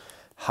fish.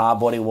 Hard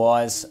body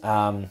wise,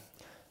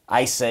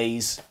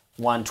 ACs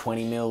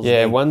 120 mils.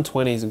 Yeah,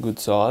 120 is a good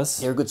size.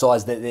 They're a good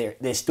size.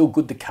 They're still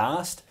good to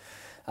cast.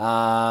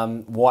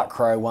 White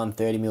Crow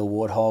 130 mil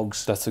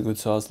warthogs. That's a good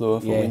size lure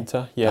for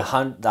winter. Yeah.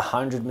 The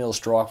 100 mil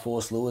Strike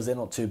Force lures, they're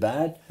not too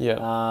bad. Yeah.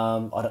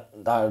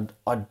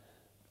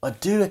 I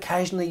do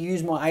occasionally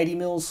use my 80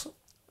 mils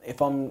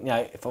if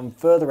I'm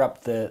further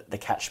up the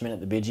catchment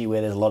at the Bidgie where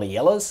there's a lot of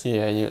yellows.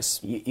 Yeah. Yes.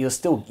 You'll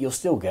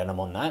still get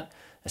them on that,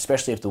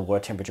 especially if the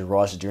water temperature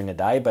rises during the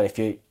day. But if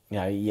your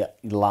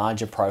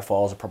larger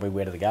profiles are probably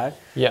where to go.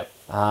 Yep.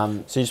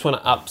 So you just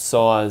want to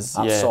upsize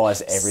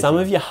everything. Some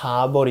of your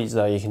hard bodies,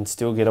 though, you can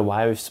still get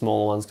away with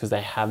smaller ones because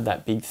they have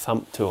that big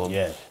thump to them.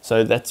 Yeah.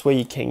 So that's where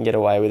you can get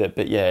away with it.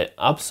 But yeah,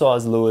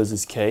 upsize lures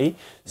is key. Yep.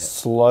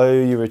 Slow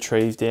your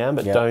retrieve down,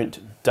 but don't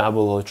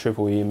double or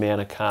triple the amount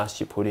of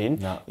cast you put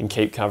in, and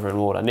keep covering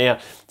water. Now,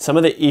 some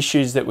of the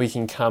issues that we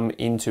can come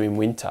into in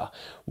winter.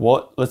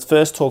 Let's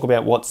first talk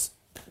about what's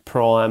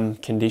prime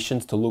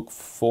conditions to look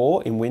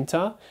for in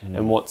winter,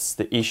 and what's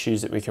the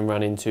issues that we can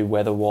run into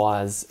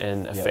weather-wise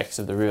and effects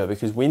of the river,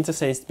 because winter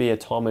seems to be a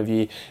time of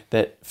year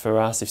that for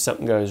us, if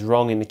something goes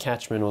wrong in the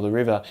catchment or the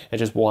river, it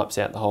just wipes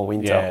out the whole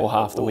winter or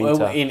half the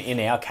winter. In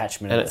our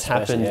catchment. And it's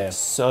happened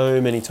so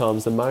many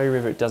times. The Murray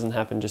River, it doesn't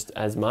happen just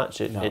as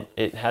much.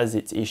 It has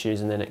its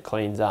issues and then it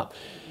cleans up.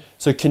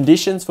 So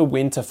conditions for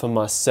winter for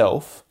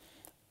myself,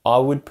 I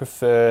would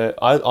prefer,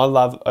 I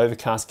love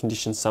overcast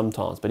conditions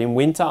sometimes, but in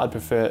winter I'd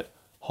prefer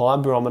high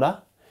barometer,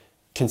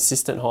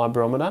 consistent high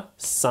barometer,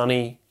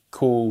 sunny,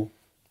 cool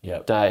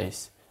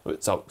days.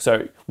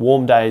 So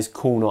warm days,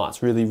 cool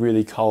nights, really,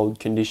 really cold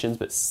conditions,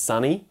 but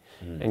sunny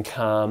and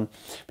calm,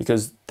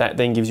 because that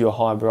then gives you a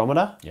high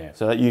barometer. Yeah.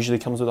 So that usually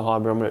comes with a high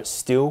barometer. It's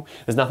still,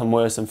 there's nothing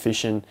worse than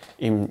fishing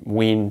in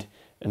wind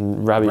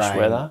and rubbish Rain.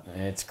 weather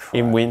It's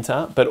in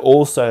winter, but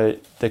also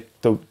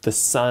the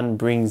sun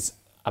brings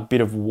a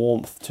bit of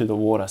warmth to the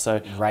water. So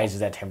It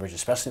raises that temperature,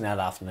 especially in that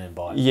afternoon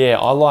bite. yeah,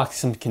 I like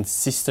some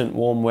consistent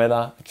warm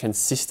weather,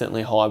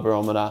 consistently high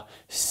barometer,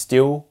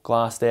 still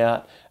glassed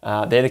out.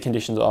 They're the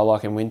conditions I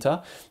like in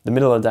winter. The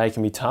middle of the day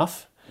can be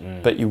tough,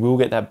 but you will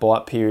get that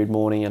bite period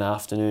morning and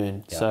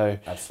afternoon. Yeah, so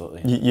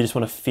absolutely. you just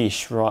want to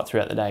fish right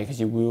throughout the day because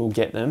you will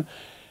get them.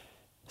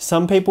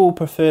 Some people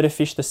prefer to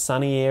fish the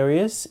sunny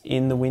areas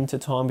in the winter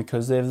time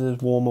because there's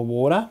warmer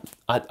water.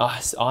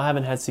 I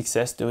haven't had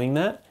success doing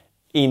that.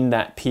 In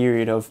that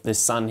period of the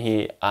sun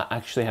here, I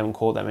actually haven't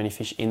caught that many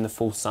fish in the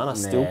full sun. I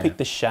still pick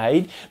the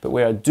shade, but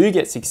where I do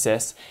get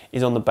success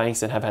is on the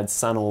banks that have had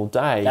sun all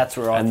day. That's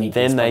where I think and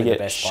then is they probably the get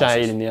best shade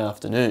places. in the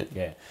afternoon.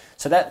 Yeah.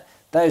 So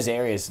those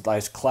areas,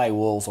 those clay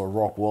walls or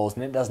rock walls,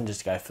 and it doesn't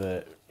just go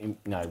for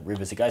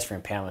rivers. It goes for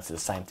impoundments. It's the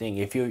same thing.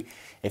 If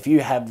you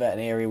have an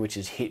area which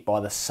is hit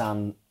by the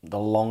sun the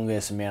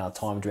longest amount of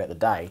time throughout the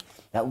day,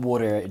 that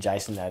water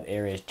adjacent to that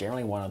area is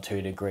generally 1 or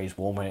 2 degrees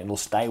warmer, and it'll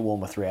stay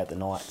warmer throughout the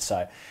night.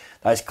 So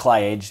those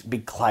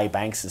big clay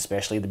banks,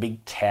 especially the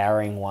big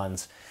towering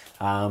ones,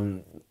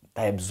 they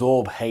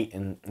absorb heat,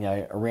 and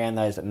around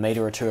those a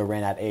metre or two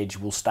around that edge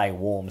will stay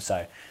warm.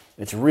 So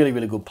it's a really,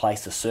 really good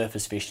place to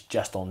surface fish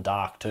just on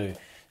dark too.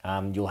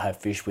 You'll have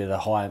fish with a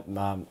high,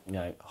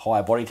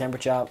 higher body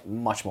temperature,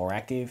 much more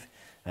active,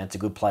 and it's a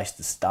good place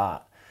to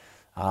start.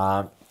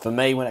 For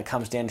me, when it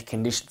comes down to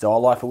conditions I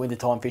like for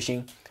wintertime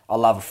fishing, I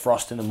love a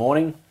frost in the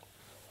morning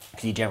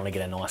because you generally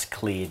get a nice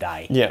clear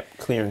day. Yeah,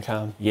 clear and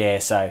calm. Yeah,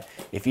 so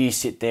if you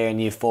sit there and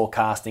you're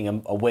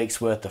forecasting a week's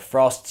worth of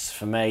frosts,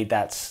 for me,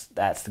 that's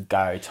the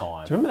go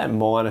time. Do you remember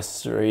that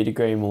 -3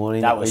 degree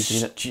morning? That was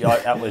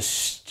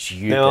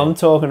stupid. Now I'm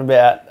talking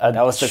about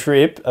a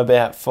trip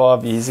about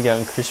 5 years ago,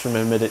 and Chris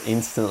remembered it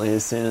instantly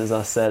as soon as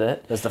I said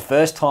it. It was the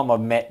first time I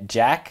met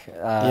Jack,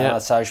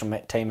 a social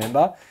team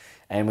member,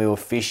 and we were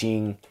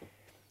fishing,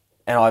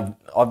 and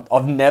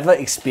I've never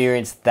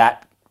experienced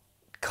that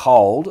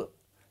cold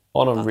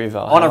On a river.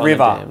 on a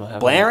river.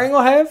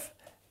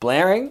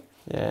 Blaring.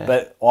 Yeah.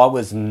 But I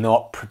was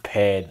not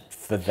prepared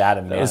for that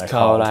amount. It was of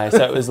cold, eh?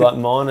 So it was like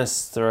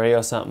 -3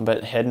 or something,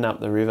 but heading up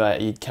the river,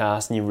 you'd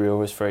cast and your reel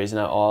was freezing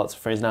up, eyelets were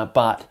freezing up.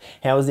 But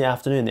how was the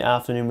afternoon? The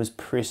afternoon was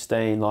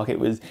pristine, like it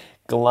was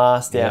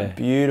glassed out,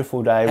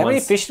 beautiful day. How many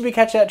fish did we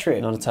catch that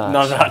trip? Not a touch.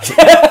 Not a touch.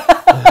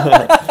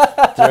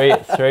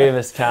 three of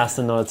us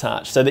casting, not a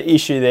touch. So the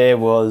issue there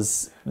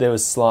was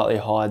slightly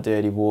high,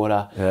 dirty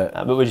water,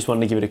 but we just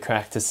wanted to give it a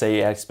crack to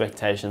see our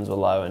expectations were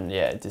low, and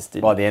it just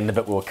didn't. By the end of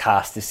it, we were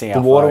cast to see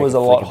how the water was a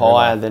lot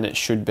higher than it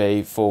should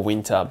be for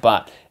winter,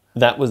 but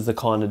that was the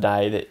kind of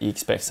day that you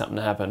expect something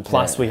to happen.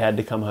 Plus, we had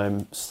to come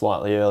home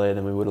slightly earlier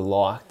than we would have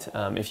liked.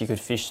 If you could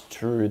fish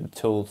through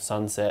till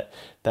sunset,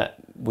 that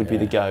would be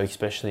the go,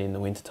 especially in the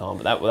winter time.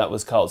 But that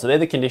was cold. So they're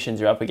the conditions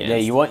you're up against. Yeah,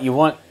 you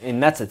want,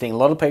 and that's the thing. A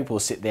lot of people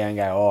sit there and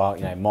go,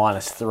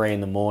 -3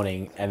 in the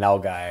morning, and they'll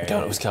go,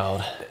 God, it was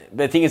cold.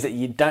 The thing is that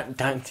you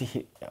don't. I don't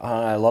know.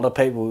 A lot of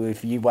people,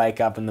 if you wake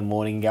up in the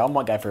morning and go, I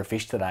might go for a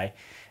fish today,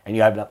 and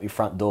you open up your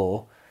front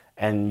door,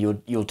 and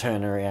you'll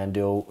turn around,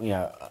 do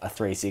a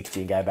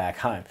 360 and go back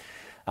home.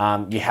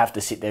 You have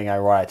to sit there and go,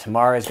 right,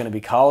 tomorrow is going to be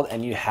cold,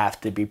 and you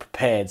have to be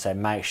prepared. So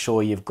make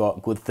sure you've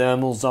got good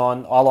thermals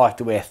on. I like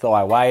to wear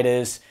thigh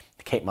waders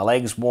to keep my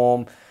legs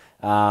warm.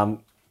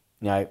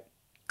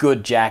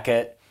 Good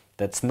jacket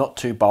that's not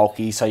too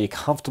bulky, so you're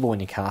comfortable when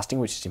you're casting,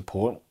 which is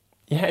important.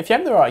 Yeah, if you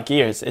have the right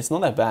gear, it's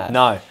not that bad.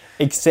 No.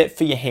 Except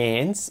for your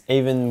hands,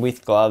 even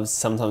with gloves,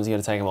 sometimes you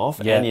got to take them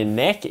off. Yeah. And your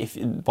neck,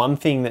 one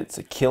thing that's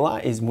a killer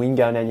is wind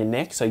going down your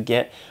neck. So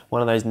get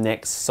one of those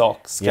neck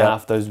socks,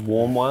 scarf, those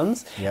warm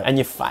ones. Yep. And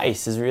your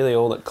face is really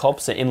all that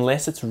cops it,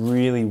 unless it's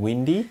really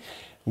windy.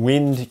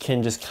 Wind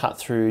can just cut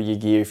through your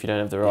gear if you don't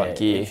have the right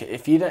gear.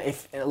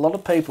 If a lot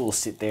of people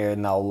sit there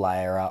and they'll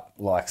layer up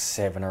like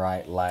 7 or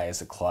 8 layers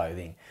of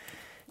clothing.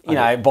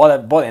 By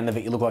the end of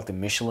it, you look like the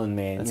Michelin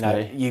Man. That's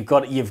me. You've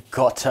got to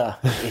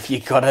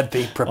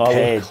be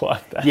prepared. look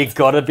like that. You've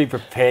got to be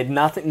prepared.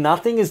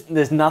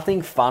 There's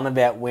nothing fun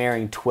about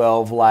wearing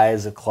 12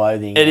 layers of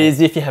clothing. It is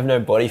if you have no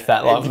body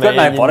fat like me. You've got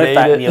no body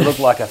fat it. and you look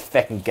like a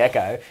fucking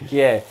gecko.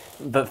 Yeah,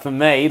 but for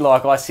me,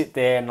 like I sit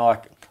there and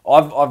like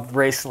I've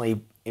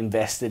recently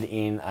invested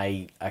in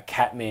a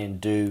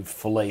Kathmandu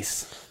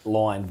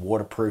fleece-lined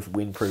waterproof,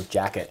 windproof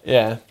jacket.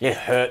 Yeah. It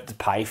hurt to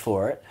pay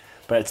for it,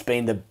 but it's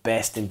been the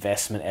best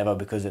investment ever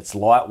because it's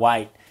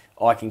lightweight.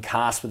 I can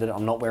cast with it.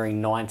 I'm not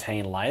wearing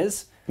 19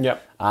 layers.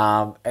 Yep.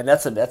 And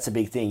that's a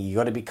big thing. You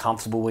got to be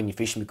comfortable when you're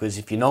fishing, because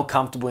if you're not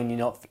comfortable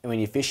when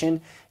you're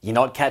fishing, you're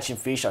not catching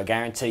fish. I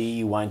guarantee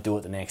you won't do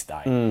it the next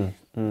day.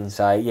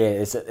 So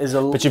yeah,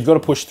 But you've got to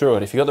push through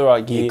it. If you've got the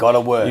right gear, you got to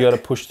work. You got to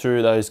push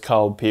through those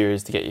cold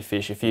periods to get your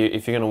fish. If you're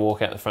going to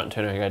walk out the front and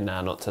turn around and go,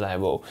 nah, not today.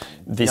 Well,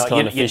 this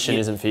kind of fishing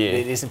isn't for you.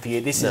 It isn't for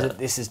you. This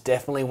is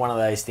definitely one of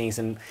those things.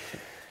 And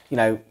you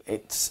know,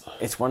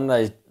 it's one of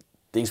those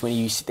things when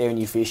you sit there and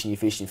you fish and you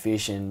fish and you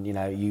fish and, you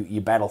know, you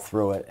battle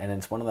through it, and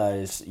it's one of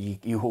those,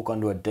 you hook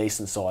onto a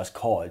decent sized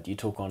cod, you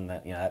took on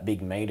that, you know, that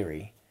big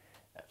meatery,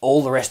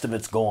 all the rest of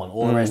it's gone,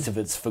 all the rest of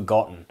it's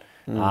forgotten.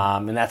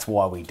 And that's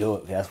why we do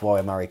it. That's why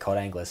we're Murray cod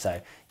anglers. So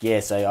yeah,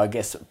 so I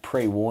guess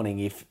pre-warning,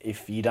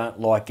 if you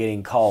don't like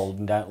getting cold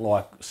and don't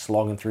like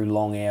slogging through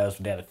long hours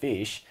without a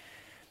fish,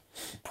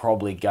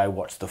 probably go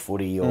watch the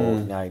footy or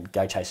you know,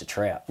 go chase a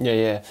trout.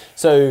 Yeah.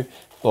 So,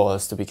 well, it'll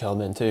still be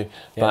cold then too,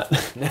 but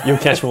you'll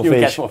catch more fish.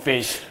 You'll catch more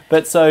fish.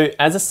 But so,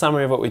 as a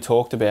summary of what we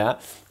talked about,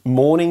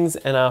 mornings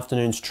and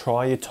afternoons,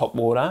 try your top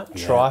water.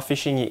 Yeah. Try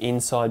fishing your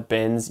inside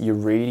bends, your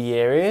reedy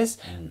areas.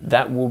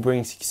 That will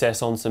bring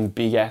success on some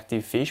big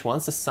active fish.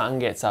 Once the sun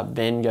gets up,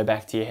 then go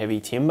back to your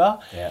heavy timber.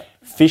 Yeah.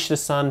 Fish the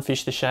sun,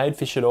 fish the shade,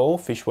 fish it all.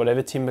 Fish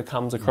whatever timber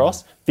comes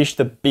across. Fish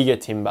the bigger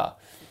timber,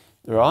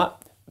 right?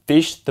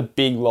 Fish the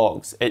big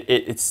logs.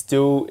 It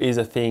still is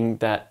a thing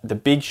that the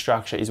big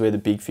structure is where the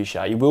big fish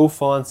are. You will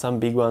find some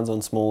big ones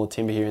on smaller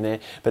timber here and there,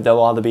 but they'll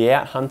either be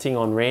out hunting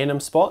on random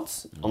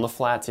spots, on the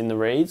flats in the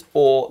reeds,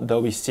 or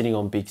they'll be sitting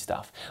on big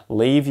stuff.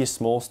 Leave your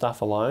small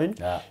stuff alone.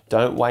 Yeah.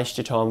 Don't waste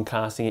your time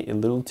casting at your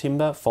little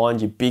timber. Find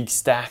your big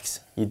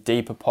stacks, your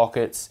deeper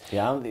pockets,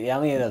 The only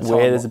other time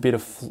where there's a bit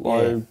of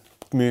flow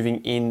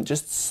moving in,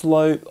 just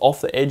slow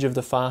off the edge of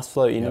the fast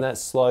flow into that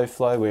slow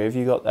flow. Wherever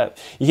you got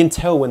that, you can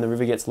tell when the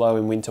river gets low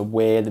in winter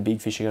where the big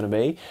fish are going to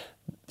be.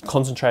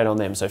 Concentrate on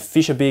them. So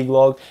fish a big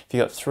log. If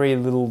you've got 3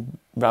 little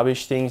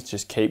rubbish things,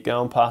 just keep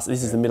going past.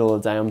 This is the middle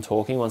of the day I'm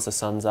talking, once the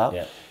sun's up.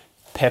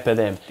 Pepper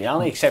them. The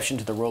only exception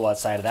to the rule I'd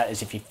say to that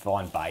is if you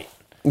find bait.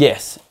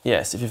 Yes,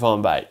 if you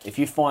find bait. If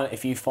you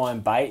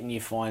find bait and you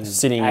find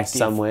Sitting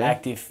somewhere,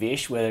 active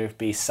fish, whether it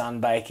be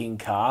sunbaking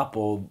carp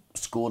or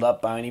schooled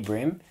up bony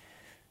brim,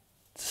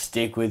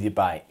 stick with your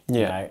bait.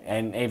 You know?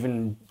 And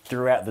even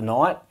throughout the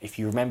night, if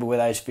you remember where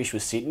those fish were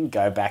sitting,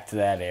 go back to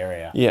that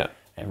area.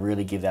 And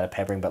really give that a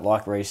peppering. But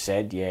like Rhys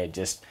said,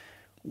 just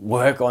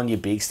work on your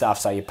big stuff.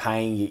 So you're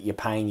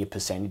paying your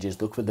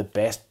percentages. Look for the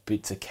best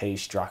bits of key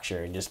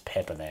structure and just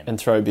pepper them. And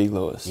throw big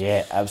lures.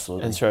 Yeah,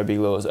 absolutely. And throw big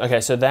lures.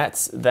 Okay, so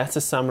that's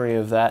a summary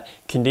of that.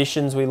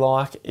 Conditions we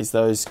like is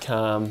those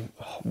calm,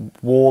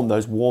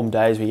 warm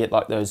days. We get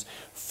like those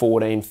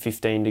 14,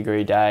 15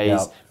 degree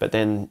days, but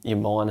then your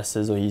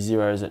minuses or your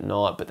zeros at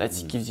night. But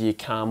that gives you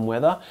calm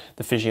weather.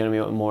 The fish are going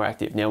to be more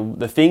active. Now,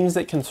 the things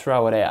that can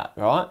throw it out,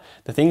 right?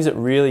 The things that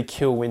really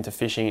kill winter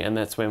fishing, and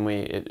that's when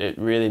it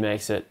really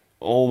makes it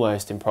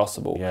almost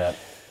impossible.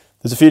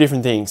 There's a few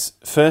different things.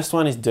 First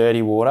one is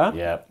dirty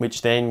water,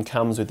 which then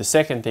comes with the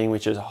second thing,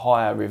 which is a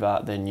higher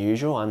river than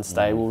usual,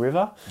 unstable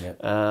river.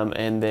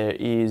 And there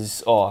is,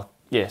 so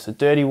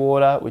dirty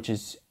water, which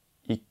is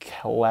your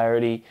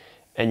clarity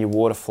and your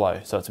water flow,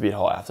 so it's a bit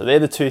higher. So they're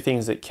the two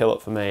things that kill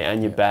it for me,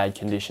 and your bad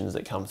conditions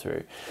that come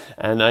through.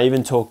 And I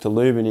even talked to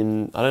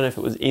Lubin I don't know if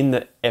it was in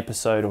the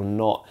episode or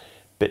not,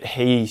 but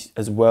he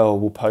as well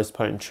will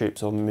postpone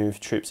trips or move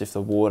trips if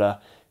the water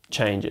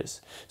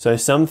changes. So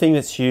something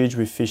that's huge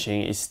with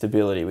fishing is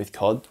stability. With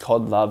cod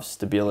loves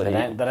stability.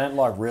 They don't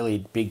like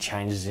really big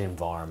changes in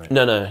environment.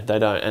 No, they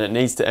don't. And it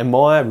needs to. And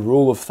my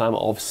rule of thumb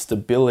of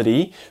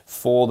stability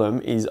for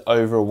them is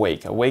over a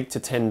week to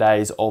 10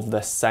 days of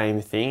the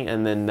same thing,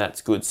 and then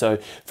that's good. So,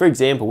 for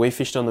example, we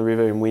fished on the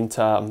river in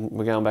winter.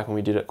 We're going back when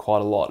we did it quite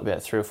a lot,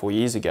 about 3 or 4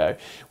 years ago,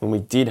 when we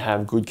did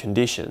have good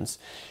conditions.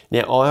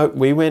 Now,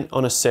 we went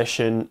on a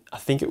session. I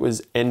think it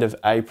was end of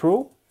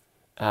April.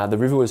 The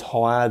river was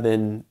higher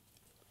than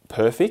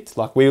perfect,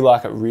 like we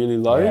like it really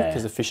low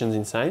because the fishing's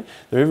insane.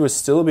 The river was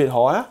still a bit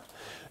higher.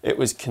 It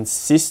was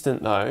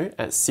consistent though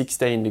at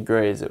 16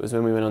 degrees. It was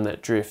when we went on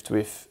that drift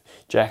with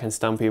Jack and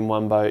Stumpy in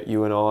one boat,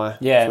 you and I.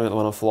 We went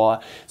on a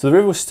fly. So the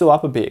river was still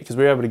up a bit because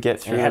we were able to get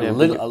through. It had a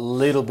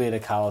little bit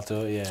of colour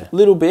to it, A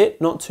little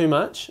bit, not too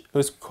much. It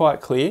was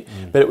quite clear,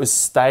 but it was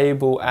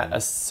stable at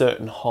a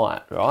certain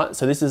height, right?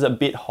 So this is a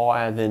bit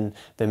higher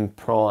than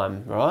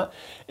prime, right?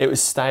 It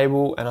was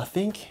stable, and I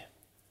think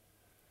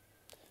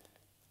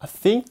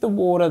the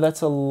water,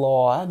 that's a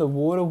lie. The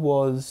water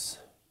was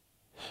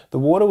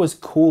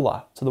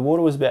cooler. So the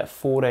water was about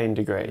 14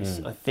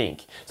 degrees, I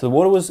think. So the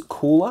water was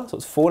cooler, so it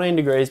was 14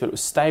 degrees, but it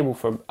was stable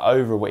for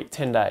over a week,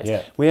 10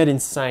 days. We had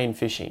insane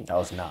fishing. That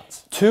was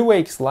nuts. 2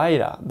 weeks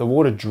later, the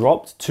water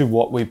dropped to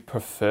what we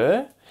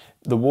prefer.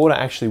 The water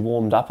actually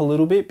warmed up a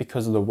little bit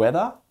because of the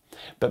weather.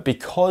 But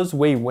because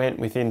we went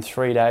within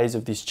 3 days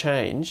of this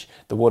change,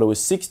 the water was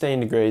 16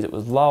 degrees, it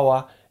was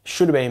lower,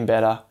 should have been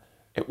better.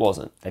 It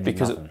wasn't.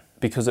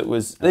 Because it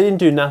was, they didn't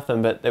do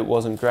nothing, but it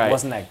wasn't great. It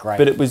wasn't that great.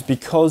 But it was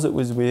because it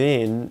was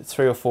within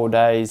 3 or 4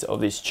 days of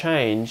this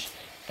change,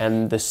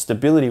 and the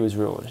stability was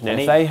ruined. Now,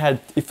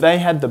 if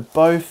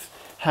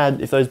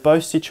those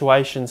both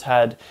situations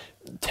had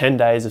 10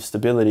 days of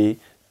stability,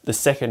 the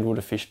second would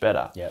have fished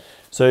better.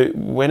 So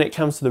when it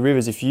comes to the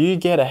rivers, if you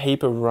get a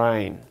heap of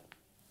rain,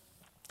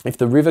 if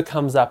the river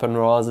comes up and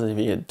rises, if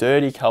you get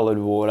dirty coloured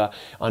water,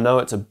 I know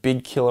it's a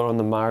big killer on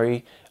the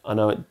Murray. I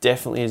know it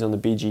definitely is on the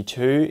BG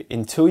too.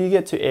 Until you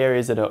get to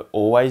areas that are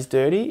always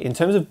dirty. In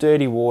terms of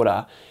dirty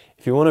water,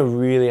 if you want to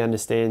really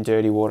understand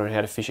dirty water and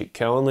how to fish it,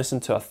 go and listen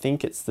to, I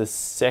think it's the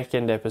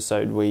second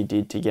episode we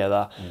did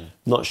together.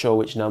 Not sure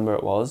which number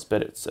it was,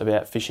 but it's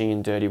about fishing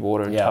in dirty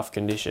water and tough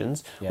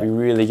conditions. We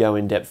really go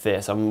in depth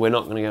there. So we're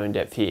not going to go in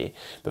depth here.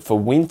 But for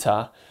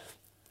winter,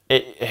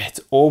 it's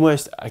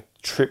almost a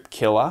trip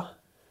killer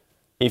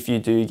if you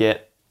do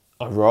get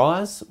a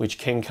rise, which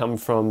can come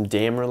from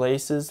dam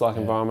releases like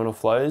environmental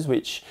flows,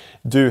 which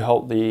do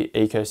help the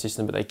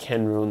ecosystem, but they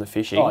can ruin the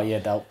fishing. Oh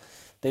yeah,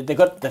 they've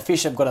got the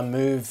fish have got to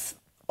move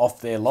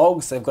off their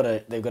logs. They've got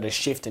to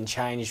shift and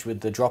change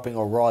with the dropping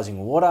or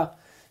rising water.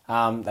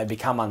 They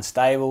become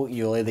unstable.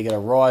 You'll either get a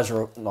rise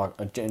or,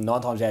 like 9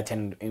 times out of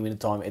 10 in winter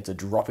time, it's a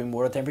drop in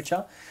water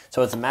temperature.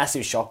 So it's a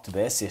massive shock to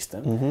their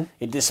system.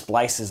 It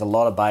displaces a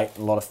lot of bait,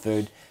 a lot of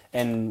food.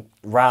 And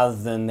rather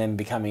than them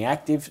becoming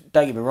active,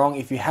 don't get me wrong,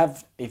 if you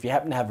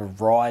happen to have a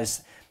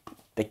rise,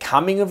 the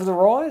coming of the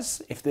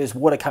rise, if there's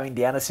water coming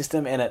down the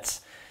system and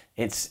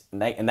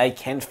they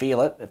can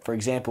feel it. For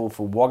example,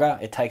 for wagga,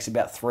 it takes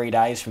about 3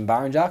 days from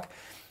Burrinjuck.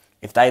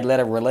 If they let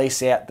a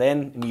release out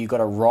then and you've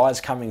got a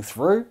rise coming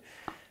through,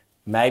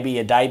 maybe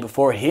a day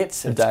before it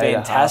hits, it's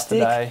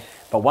fantastic.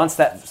 But once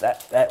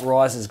that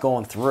rise has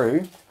gone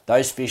through,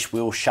 those fish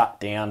will shut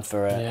down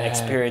for an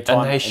X period of time.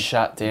 And they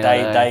shut down.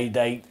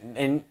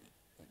 And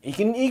you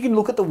can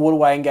look at the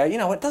waterway and go, you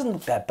know, it doesn't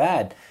look that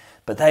bad,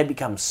 but they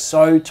become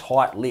so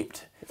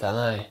tight-lipped. Don't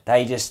they?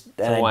 They just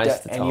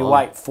and you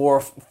wait 4,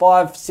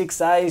 5, 6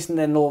 days, and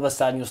then all of a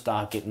sudden you'll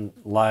start getting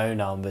low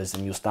numbers,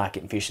 and you'll start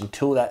getting fish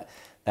until that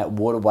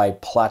waterway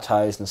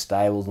plateaus and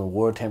stables, and the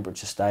water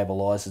temperature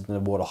stabilises, and the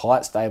water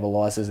height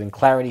stabilises, and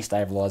clarity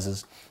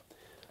stabilises.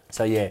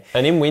 So yeah.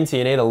 And in winter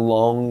you need a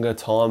longer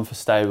time for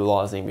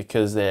stabilising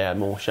because they're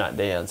more shut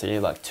down. So you need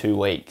like 2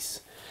 weeks.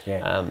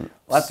 Yeah.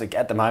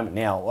 At the moment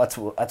now, that's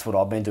what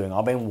I've been doing.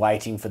 I've been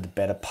waiting for the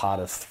better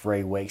part of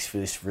 3 weeks for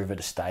this river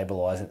to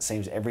stabilise. And it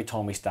seems every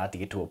time we start to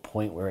get to a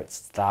point where it's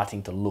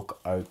starting to look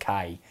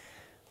okay,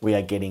 we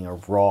are getting a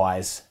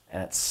rise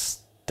and it's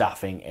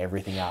stuffing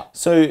everything up.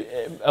 So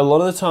a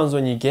lot of the times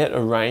when you get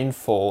a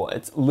rainfall,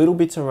 it's little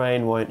bits of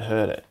rain won't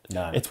hurt it.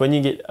 No. It's when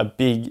you get a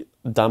big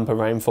dump of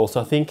rainfall.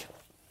 So I think,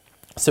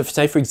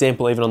 say for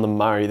example, even on the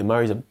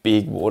Murray's a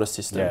big water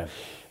system. Yeah.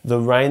 The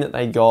rain that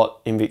they got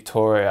in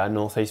Victoria,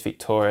 northeast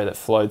Victoria, that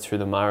flowed through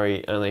the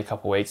Murray only a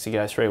couple of weeks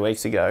ago, 3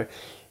 weeks ago,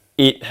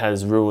 it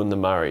has ruined the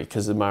Murray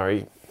because the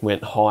Murray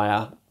went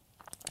higher,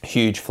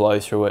 huge flow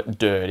through it,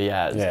 dirty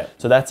as. Yeah.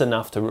 So that's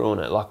enough to ruin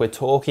it. Like we're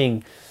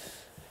talking,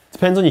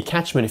 depends on your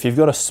catchment. If you've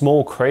got a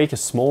small creek, a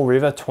small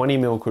river, 20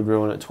 mil could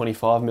ruin it,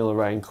 25 mil of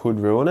rain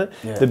could ruin it.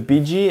 Yeah. The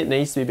Bidgie, it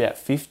needs to be about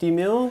 50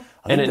 mil.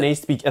 And it needs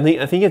to be,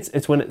 I think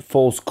it's when it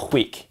falls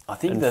quick. I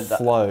think and the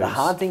flows.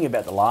 hard thing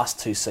about the last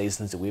 2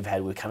 seasons that we've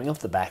had, we're coming off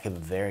the back of a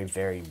very,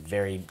 very,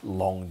 very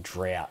long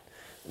drought.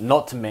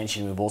 Not to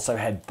mention, we've also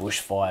had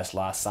bushfires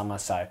last summer.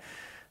 So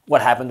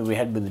what happened we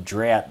had with the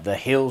drought, the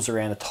hills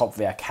around the top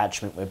of our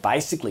catchment were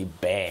basically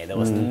bare. There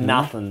was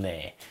nothing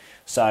there.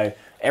 So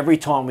every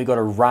time we got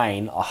a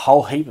rain, a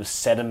whole heap of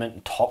sediment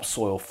and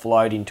topsoil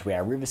flowed into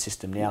our river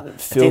system. Now,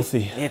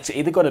 filthy. It's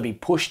either got to be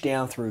pushed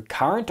down through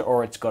current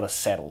or it's got to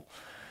settle.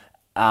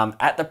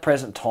 At the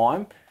present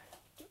time,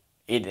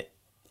 I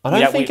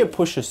don't think it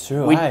pushes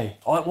through, when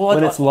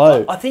it's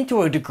low. I think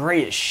to a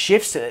degree it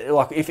shifts it.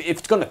 Like if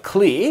it's going to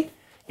clear,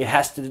 they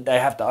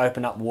have to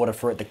open up water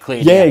for it to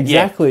clear down. Yeah,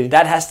 exactly.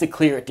 That has to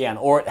clear it down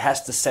or it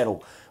has to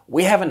settle.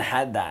 We haven't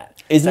had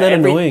that. Isn't that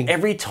annoying?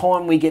 Every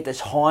time we get the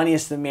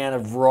tiniest amount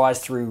of rise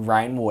through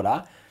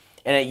rainwater,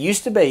 and it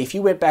used to be, if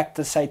you went back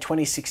to say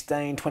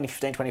 2016,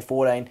 2015,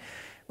 2014,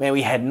 where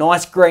we had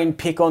nice green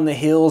pick on the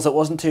hills, it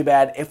wasn't too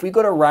bad. If we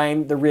got a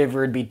rain, the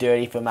river would be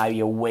dirty for maybe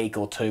a week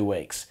or 2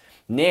 weeks.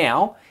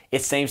 Now,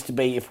 it seems to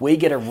be if we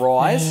get a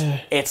rise,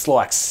 it's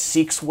like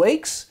 6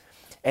 weeks.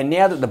 And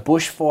now that the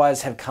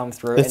bushfires have come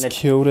through,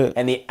 killed it.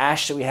 And the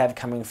ash that we have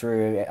coming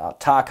through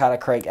Tarcutta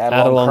Creek,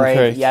 Adelon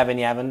Creek,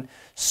 Yavan,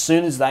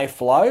 soon as they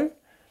flow,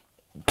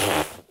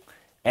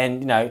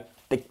 and you know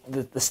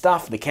the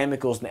stuff, the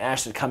chemicals and the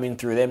ash that come in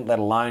through them, let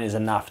alone is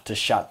enough to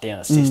shut down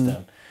a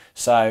system.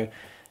 So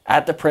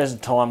at the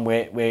present time,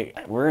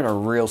 we're in a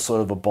real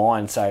sort of a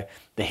bind. So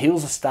the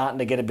hills are starting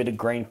to get a bit of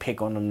green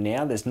pick on them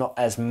now. There's not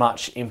as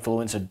much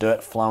influence of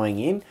dirt flowing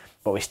in,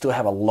 but we still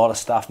have a lot of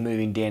stuff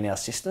moving down our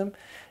system.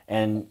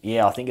 And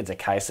yeah, I think it's a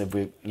case of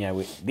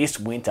this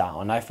winter,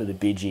 I know for the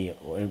Bidgie,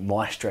 or in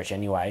my stretch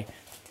anyway,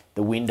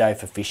 the window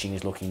for fishing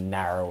is looking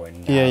narrower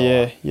and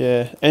narrower.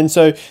 Yeah. And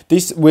so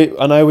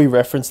I know we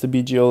reference the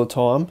Bidgie all the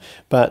time,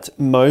 but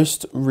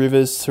most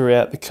rivers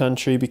throughout the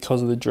country,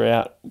 because of the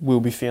drought,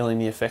 will be feeling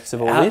the effects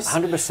of all this.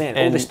 100%.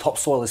 All this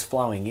topsoil is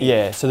flowing in.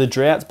 Yeah, so the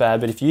drought's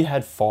bad, but if you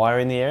had fire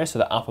in the area, so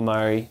the Upper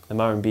Murray, the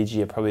Murray and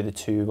Bidgie are probably the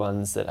 2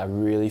 ones that are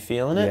really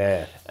feeling it.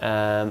 Yeah.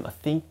 I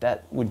think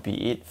that would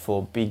be it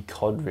for big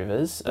cod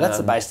rivers.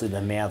 That's basically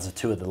the mouths of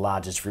 2 of the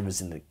largest rivers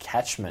in the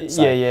catchment.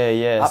 So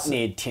yeah. Up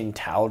near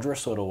Tintaldra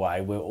sort of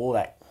way, where all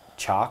that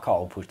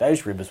charcoal push,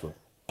 those rivers were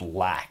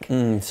black.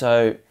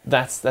 So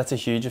that's a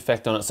huge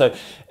effect on it. So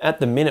at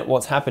the minute,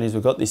 what's happened is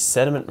we've got this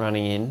sediment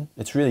running in.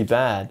 It's really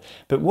bad.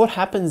 But what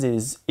happens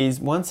is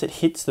once it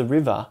hits the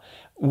river,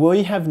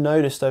 we have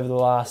noticed over the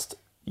last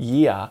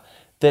year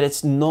that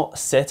it's not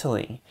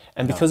settling.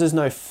 And because there's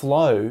no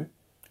flow,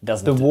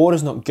 the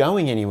water's not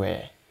going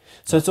anywhere.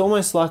 So it's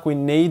almost like we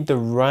need the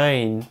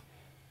rain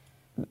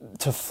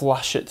to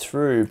flush it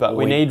through, but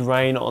we need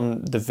rain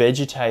on the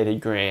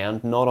vegetated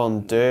ground, not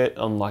on dirt,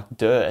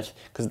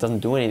 because it doesn't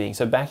do anything.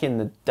 So back in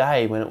the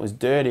day when it was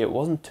dirty, it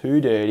wasn't too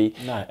dirty.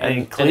 No, and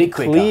it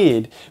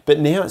cleared. But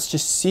now it's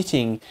just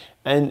sitting,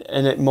 and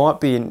it might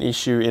be an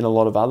issue in a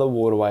lot of other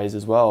waterways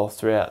as well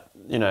throughout,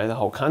 the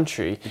whole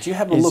country. But you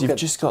have a look you've at...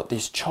 just got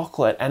this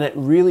chocolate, and it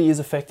really is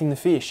affecting the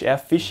fish. Our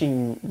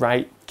fishing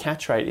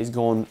catch rate is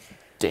gone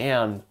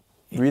down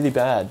really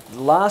bad.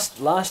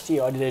 Last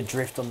year I did a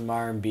drift on the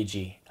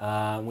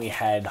Murrumbidgee. We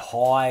had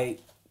the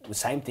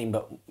same thing,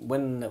 but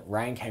when the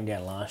rain came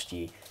down last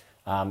year,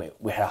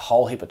 we had a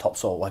whole heap of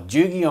topsoil. Like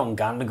Jugiong,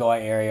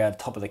 Gundagai area,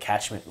 top of the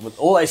catchment,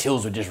 all those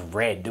hills were just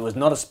red. There was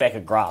not a speck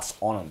of grass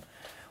on them.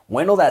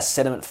 When all that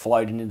sediment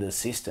flowed into the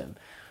system,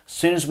 as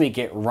soon as we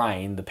get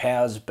rain, the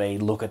powers be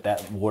look at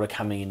that water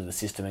coming into the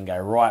system and go,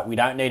 right, we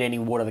don't need any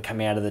water to come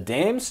out of the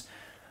dams.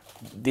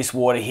 This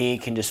water here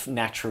can just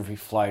naturally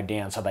flow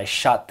down. So they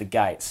shut the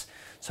gates.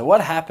 So what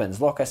happens,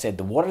 like I said,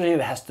 the dirty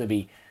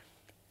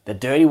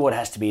water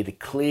has to be either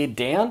cleared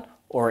down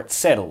or it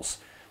settles.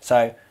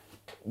 So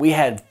we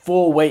had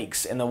 4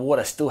 weeks and the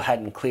water still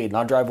hadn't cleared. And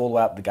I drove all the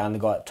way up the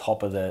Gundagai at the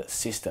top of the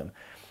system.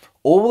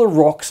 All the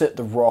rocks at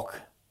the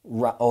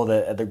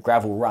the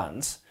gravel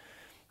runs,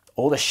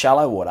 all the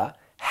shallow water,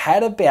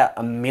 had about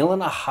 1.5 mil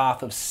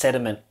of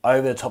sediment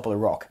over the top of the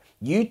rock.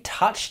 You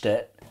touched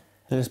it,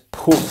 and it's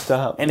pushed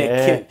up.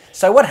 And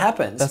so what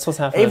happens? That's what's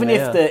happening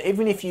now.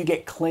 Even if you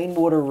get clean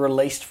water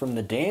released from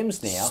the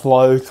dams now,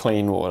 slow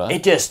clean water,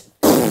 it just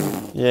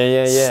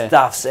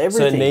stuffs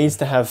everything. So it needs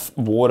to have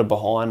water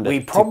behind it. We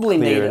probably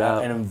need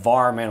an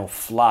environmental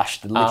flush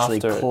to literally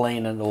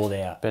clean it all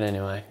out. But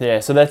anyway,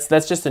 so that's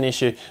just an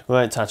issue. We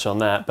won't touch on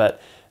that,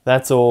 but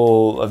that's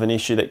all of an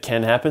issue that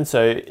can happen.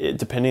 So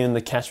depending on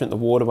the catchment, the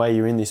waterway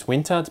you're in this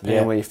winter, depending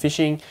on where you're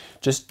fishing,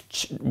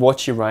 just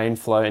watch your rain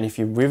flow. And if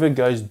your river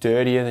goes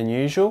dirtier than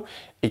usual,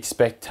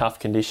 expect tough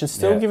conditions.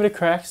 Still give it a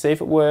crack, see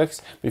if it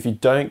works. But if you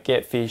don't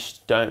get fish,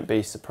 don't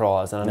be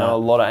surprised. And I know a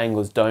lot of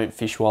anglers don't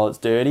fish while it's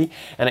dirty,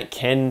 and it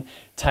can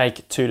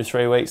take 2 to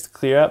 3 weeks to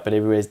clear up, but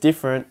everywhere's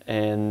different.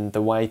 And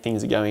the way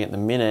things are going at the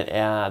minute,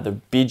 the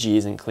Bidgie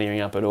isn't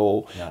clearing up at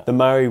all. No. The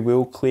Murray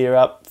will clear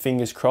up,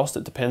 fingers crossed.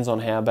 It depends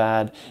on how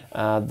bad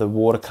the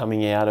water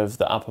coming out of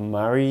the upper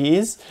Murray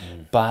is.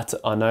 But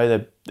I know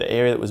the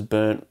area that was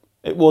burnt,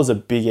 it was a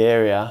big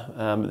area,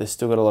 but they've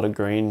still got a lot of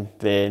green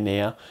there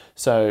now.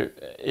 So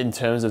in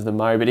terms of the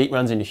Murray, but it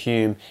runs into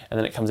Hume and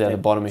then it comes out the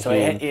bottom of Hume.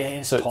 It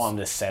has time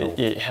to settle.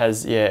 It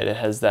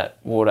has that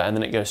water, and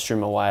then it goes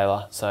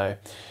Strimmer-Whaler. So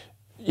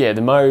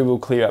the Murray will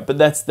clear up, but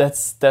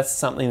that's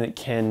something that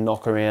can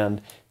knock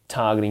around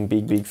targeting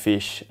big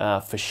fish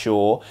for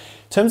sure.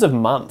 In terms of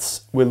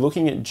months, we're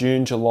looking at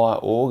June, July,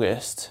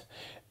 August.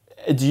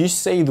 Do you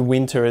see the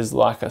winter as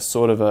like a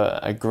sort of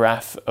a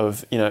graph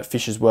of, it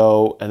fishes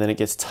well and then it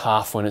gets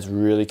tough when it's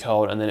really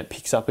cold and then it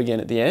picks up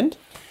again at the end?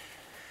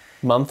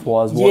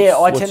 Month-wise,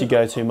 what's your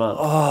go-to month?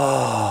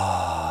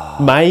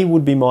 May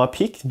would be my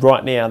pick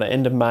right now. The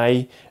end of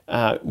May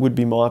would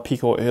be my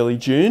pick, or early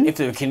June. If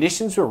the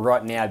conditions were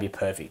right now, it'd be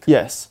perfect.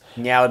 Yes.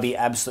 Now it'd be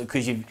absolute,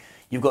 because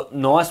you've got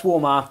nice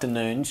warm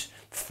afternoons,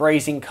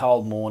 freezing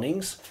cold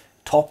mornings.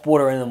 Top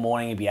water in the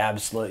morning would be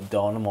absolute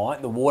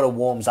dynamite. The water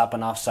warms up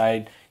enough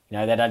so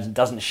that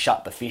doesn't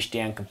shut the fish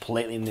down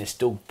completely and they're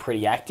still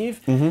pretty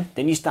active.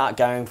 Then you start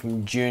going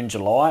from June,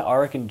 July. I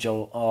reckon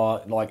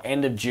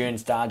end of June,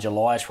 start of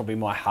July is probably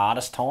my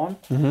hardest time.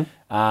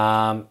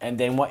 And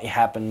then what you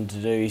happen to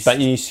do is... But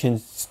you can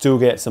still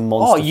get some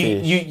monster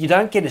fish. You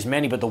don't get as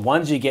many, but the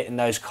ones you get in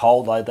those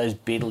cold, those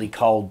bitterly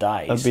cold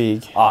days... are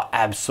big. Are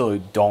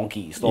absolute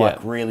donkeys.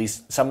 Really,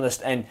 some of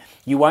the... And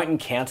you won't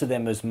encounter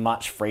them as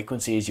much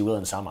frequency as you will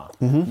in summer.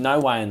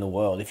 No way in the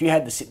world. If you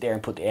had to sit there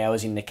and put the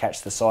hours in to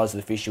catch the size of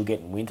the fish you'll get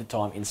in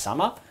wintertime in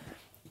summer,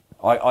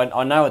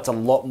 I know it's a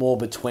lot more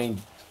between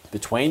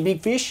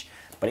big fish,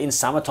 but in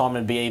summertime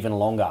it'd be even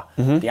longer.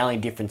 The only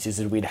difference is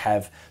that we'd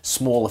have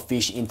smaller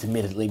fish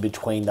intermittently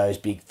between those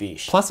big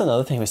fish. Plus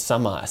another thing with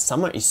summer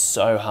is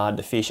so hard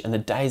to fish and the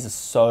days are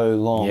so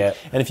long. And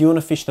if you want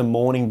to fish the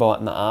morning bite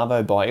and the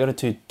arvo bite, you got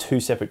to do 2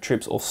 separate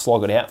trips or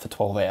slog it out for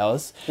 12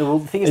 hours. Well,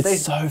 the thing is,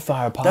 it's so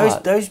far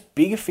apart. Those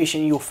bigger fish,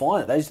 and you'll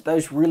find it,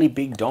 those really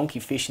big donkey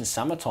fish in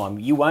summertime,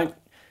 you won't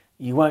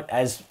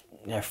as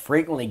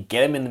frequently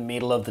get them in the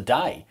middle of the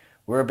day.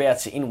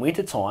 Whereabouts in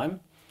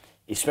wintertime,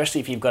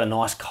 especially if you've got a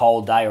nice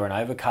cold day or an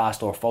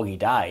overcast or a foggy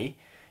day,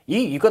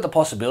 you've got the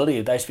possibility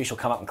that those fish will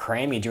come up and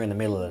cram you during the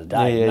middle of the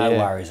day. No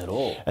worries at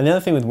all. And the other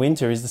thing with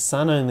winter is the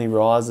sun only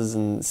rises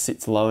and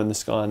sits low in the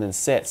sky and then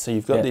sets. So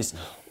you've got this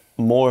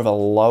more of a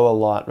lower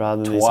light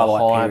rather than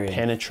Twilight this high period.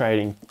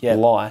 penetrating Yep.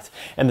 light.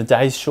 And the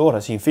day's shorter,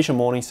 so you can fish a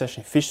morning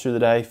session, fish through the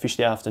day, fish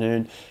the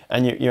afternoon,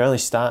 and you're only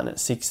starting at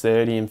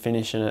 6:30 and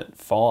finishing at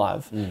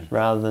 5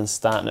 rather than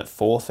starting at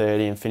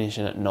 4:30 and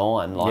finishing at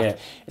 9. Like,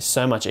 it's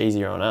so much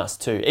easier on us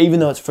too. Even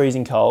though it's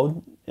freezing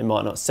cold, it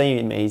might not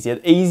seem easier.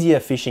 Easier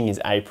fishing is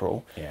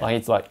April. Yeah. Like,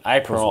 it's like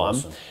April's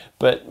prime. awesome.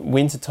 But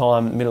winter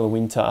time, middle of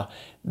winter,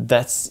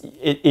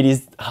 it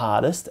is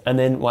hardest. And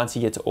then once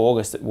you get to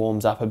August, it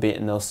warms up a bit,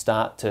 and you'll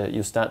start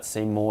to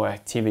see more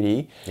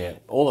activity. Yeah,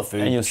 all the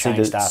food And you'll see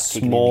the starts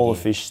kicking in smaller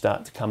again. fish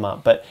start to come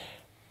up. But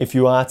if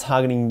you are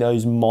targeting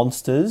those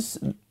monsters,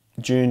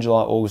 June,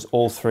 July, August,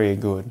 all three are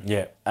good.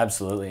 Yeah,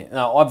 absolutely.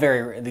 No,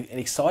 the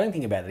exciting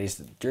thing about it is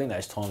that during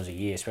those times of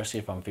year, especially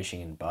if I'm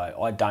fishing in boat,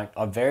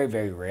 I very,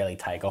 very rarely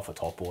take off a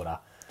top water.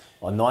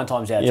 Like 9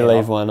 times out of 10, You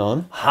leave one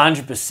on.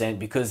 100%,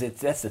 because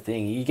that's the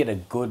thing. You get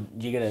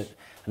a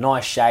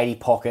nice shady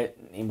pocket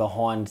in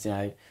behind,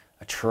 a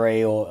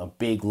tree or a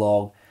big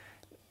log.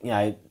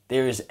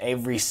 There is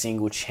every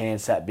single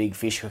chance that big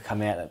fish could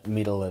come out at the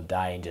middle of the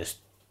day and just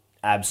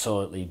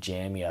absolutely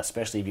jam you,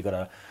 especially if you've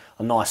got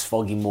a nice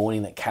foggy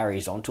morning that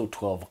carries on till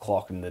 12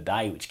 o'clock in the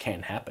day, which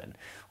can happen,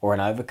 or an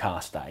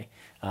overcast day.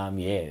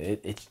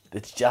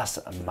 It's just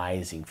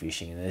amazing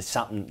fishing, and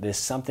there's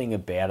something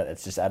about it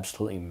that's just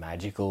absolutely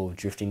magical,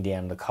 drifting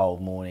down the cold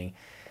morning,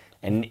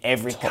 and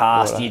every Top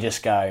cast water. you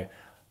just go,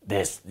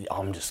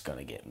 I'm just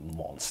gonna get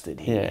monstered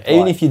here. Yeah,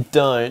 even if you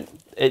don't,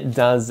 it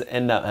does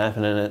end up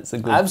happening. It's a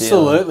good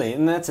absolutely, feeling.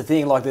 and that's the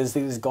thing. Like, there's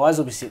guys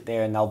will be sit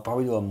there and they'll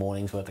probably do a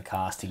morning's worth of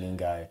casting and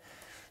go,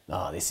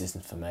 "Oh, this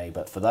isn't for me."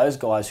 But for those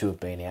guys who have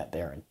been out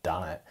there and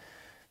done it,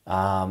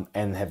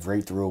 and have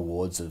reaped the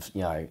rewards of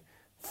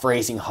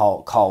freezing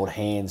cold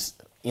hands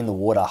in the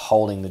water,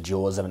 holding the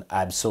jaws of an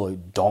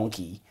absolute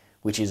donkey,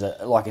 which is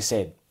like I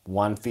said,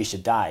 one fish a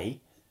day.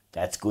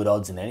 That's good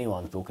odds in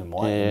anyone's book, in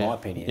my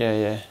opinion.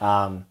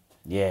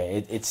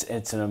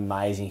 It's an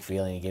amazing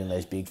feeling getting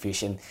those big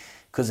fish, and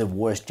because the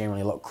water's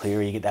generally a lot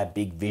clearer, you get that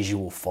big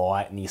visual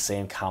fight, and you see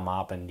them come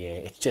up, and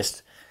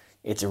it's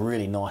a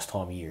really nice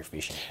time of year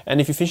fishing. And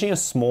if you're fishing a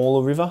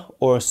smaller river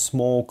or a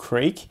small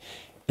creek,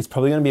 it's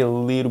probably going to be a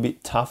little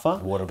bit tougher.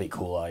 Water will be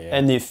cooler, yeah.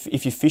 And if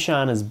your fish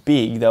aren't as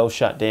big, they'll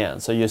shut down.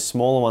 So your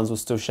smaller ones will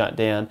still shut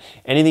down.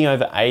 Anything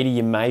over 80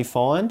 you may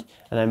find,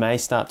 and they may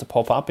start to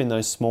pop up in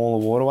those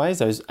smaller waterways,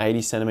 those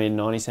 80 centimetre,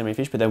 90 centimetre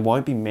fish, but there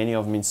won't be many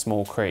of them in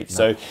small creeks.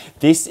 No. So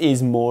this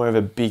is more of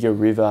a bigger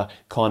river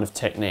kind of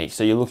technique.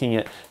 So you're looking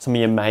at some of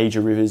your major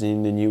rivers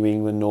in the New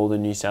England,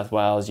 northern New South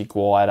Wales, your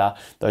Gwyder,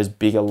 those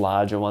bigger,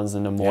 larger ones, the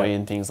Namoy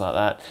and things like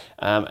that.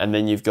 And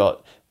then you've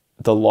got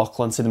the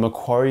Lachlan. So the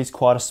Macquarie is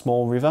quite a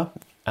small river.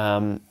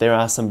 There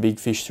are some big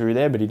fish through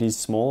there, but it is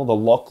small. The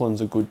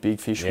Lachlan's a good big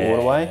fish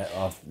waterway.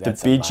 The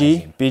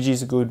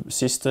Bidgie's a good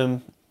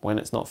system when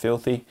it's not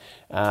filthy.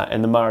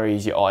 And the Murray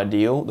is your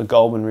ideal. The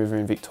Goulburn River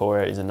in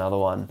Victoria is another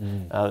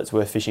one that's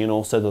worth fishing, and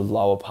also the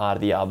lower part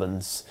of the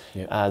Ovens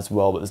as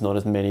well, but there's not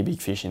as many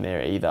big fish in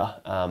there either.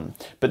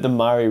 But the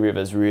Murray River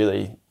is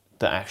really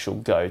the actual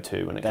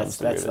go-to when it comes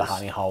to rivers. That's the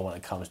honey hole when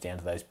it comes down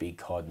to those big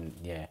cod,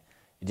 and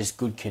just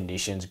good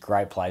conditions,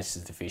 great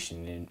places to fish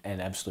in,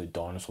 and absolute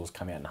dinosaurs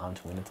come out and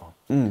hunt in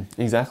wintertime.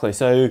 Exactly.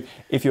 So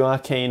if you are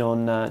keen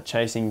on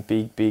chasing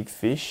big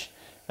fish,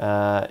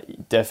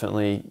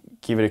 definitely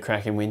give it a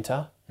crack in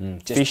winter.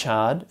 Fish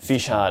hard,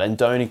 and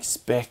don't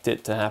expect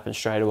it to happen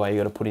straight away. You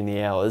got to put in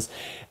the hours.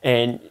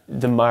 And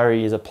the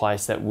Murray is a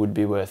place that would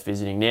be worth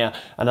visiting. Now,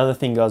 another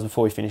thing, guys,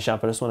 before we finish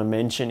up, I just want to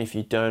mention, if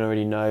you don't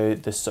already know,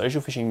 the Social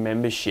Fishing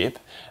membership,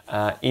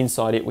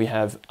 inside it we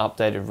have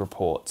updated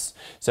reports.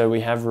 So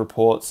we have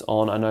reports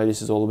on, I know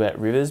this is all about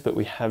rivers, but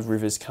we have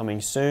rivers coming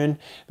soon.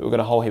 But we've got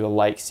a whole heap of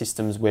lake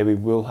systems where we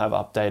will have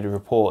updated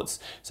reports.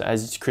 So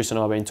as Chris and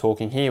I have been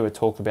talking here, we're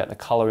talking about the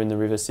colour in the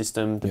river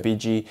system, the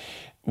Bidgie.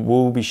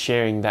 We'll be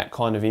sharing that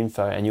kind of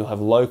info, and you'll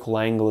have local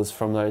anglers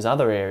from those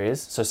other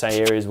areas, so say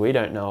areas we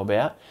don't know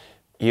about,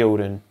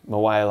 Eildon,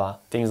 Moala,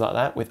 things like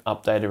that, with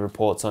updated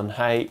reports on,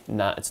 hey,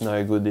 nah, it's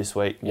no good this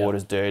week,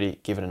 water's dirty,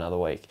 give it another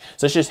week.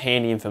 So it's just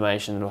handy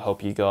information that will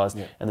help you guys,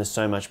 and there's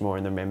so much more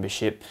in the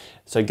membership,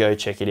 so go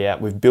check it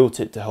out. We've built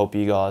it to help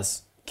you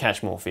guys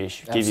catch more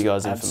fish, give you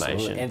guys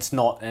information. And it's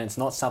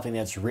not something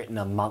that's written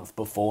a month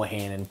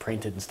beforehand and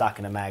printed and stuck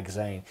in a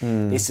magazine.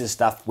 This is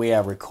stuff we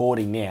are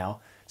recording now.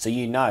 So if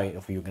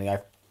you're going to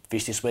go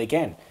fish this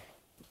weekend,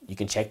 you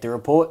can check the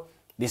report.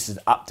 This is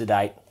up to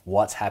date.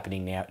 What's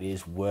happening now? It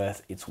is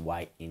worth its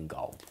weight in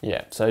gold.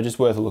 Yeah, so just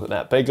worth a look at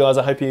that. But guys,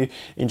 I hope you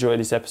enjoyed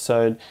this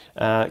episode.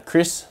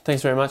 Chris,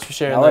 thanks very much for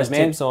sharing those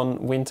tips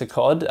on winter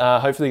cod.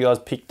 Hopefully you guys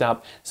picked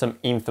up some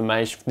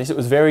information from this. It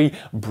was very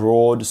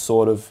broad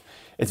sort of.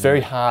 It's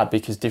very hard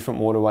because different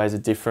waterways are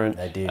different.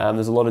 They do.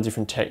 There's a lot of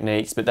different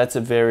techniques, but that's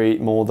a very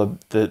more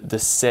the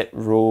set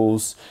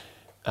rules.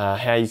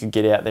 how you could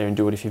get out there and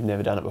do it if you've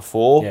never done it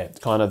before. Yeah.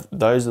 Kind of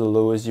those are the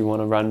lures you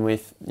want to run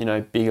with,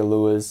 bigger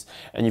lures.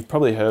 And you've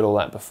probably heard all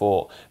that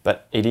before,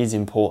 but it is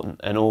important.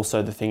 And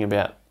also the thing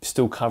about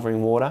still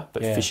covering water,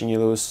 but fishing your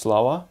lures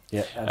slower.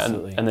 Yeah,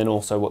 absolutely. And then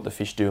also what the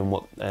fish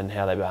do and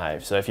how they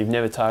behave. So if you've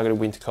never targeted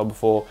winter cod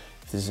before,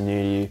 if this is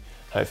new to you,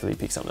 hopefully you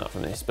pick something up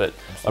from this. But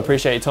absolutely. I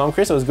appreciate your time,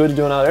 Chris. It was good to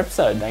do another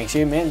episode. Thanks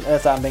you, man.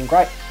 That's been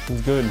great. It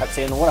was good. Hope to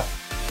see you in the water.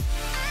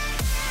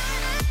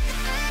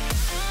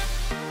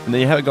 And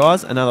there you have it,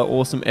 guys. Another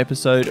awesome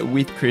episode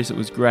with Chris. It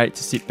was great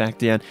to sit back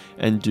down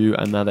and do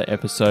another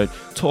episode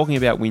talking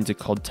about winter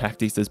cod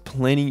tactics. There's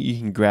plenty you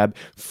can grab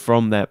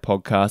from that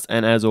podcast.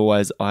 And as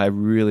always, I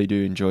really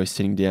do enjoy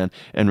sitting down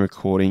and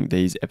recording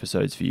these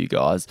episodes for you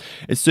guys.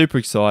 It's super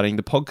exciting.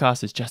 The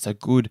podcast is just a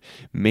good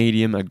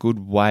medium, a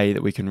good way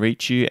that we can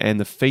reach you. And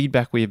the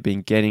feedback we have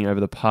been getting over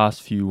the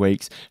past few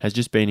weeks has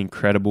just been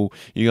incredible.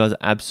 You guys are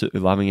absolutely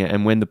loving it.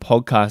 And when the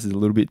podcast is a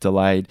little bit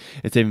delayed,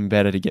 it's even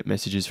better to get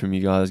messages from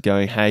you guys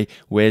going, hey,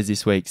 where's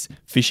this week's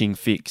fishing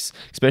fix,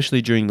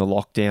 especially during the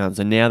lockdowns.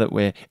 And now that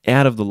we're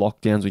out of the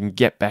lockdowns, we can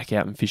get back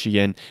out and fish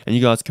again, and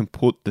you guys can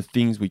put the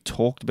things we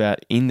talked about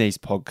in these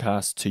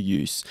podcasts to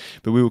use.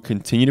 But we will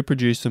continue to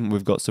produce them.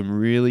 We've got some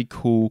really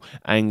cool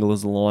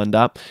anglers lined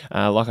up.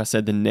 Like I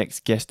said, the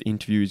next guest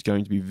interview is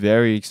going to be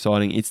very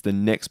exciting. It's the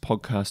next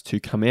podcast to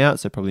come out,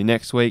 so probably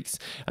next week's.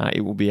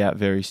 It will be out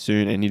very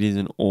soon, and it is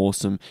an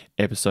awesome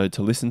episode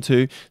to listen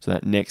to. So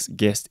that next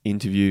guest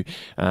interview,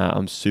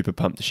 I'm super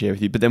pumped to share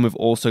with you. But then we've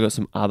also got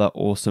some other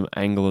awesome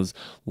anglers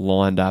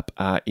lined up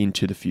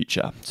into the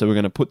future. So we're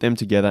going to put them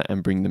together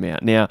and bring them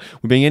out. Now,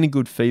 we've been getting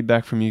good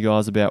feedback from you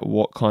guys about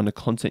what kind of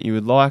content you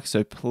would like.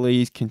 So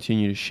please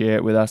continue to share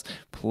it with us.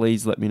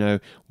 Please let me know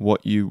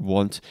what you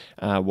want,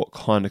 what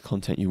kind of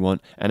content you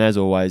want. And as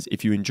always,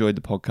 if you enjoyed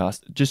the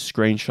podcast, just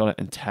screenshot it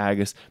and tag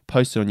us,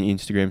 post it on your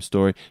Instagram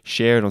story,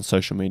 share it on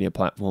social media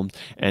platforms,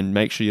 and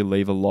make sure you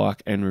leave a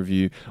like and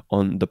review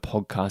on the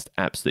podcast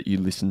apps that you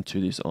listen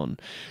to this on.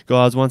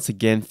 Guys, once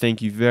again,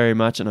 thank you very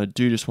much. And I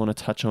do just want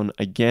to touch on,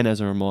 again,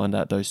 as a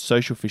reminder, those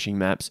social fishing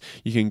maps.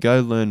 You can go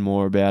learn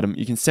more about them.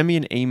 You can send me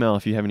an email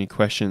if you have any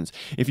questions.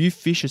 If you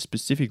fish a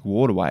specific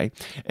waterway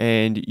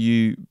and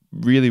you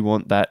really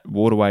want that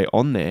waterway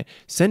on there,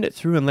 send it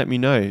through and let me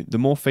know. The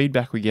more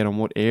feedback we get on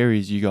what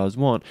areas you guys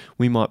want,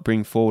 we might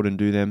bring forward and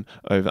do them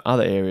over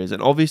other areas.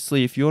 And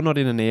obviously, if you're not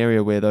in an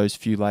area where those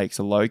few lakes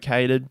are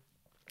located,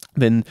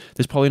 then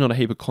there's probably not a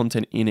heap of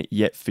content in it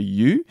yet for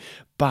you.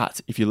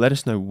 But if you let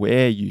us know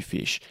where you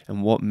fish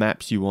and what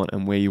maps you want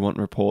and where you want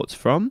reports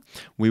from,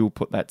 we will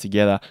put that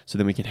together so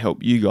then we can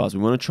help you guys.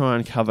 We want to try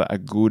and cover a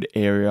good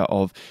area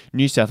of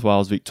New South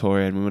Wales,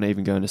 Victoria, and we want to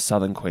even go into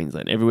southern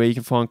Queensland. Everywhere you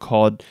can find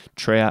cod,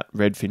 trout,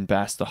 redfin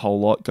bass, the whole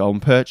lot,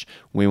 golden perch,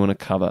 we want to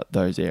cover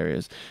those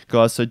areas.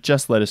 Guys, so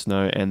just let us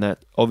know, and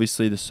that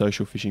obviously the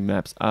social fishing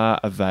maps are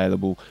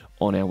available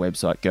on our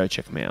website. Go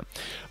check them out.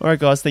 All right,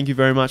 guys, thank you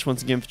very much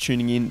once again for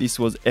tuning in. This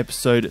was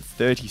episode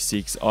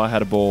 36. I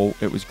had a ball.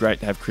 It was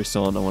great to have Chris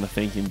on. I want to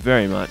thank him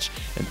very much.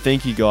 And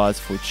thank you guys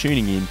for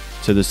tuning in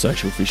to the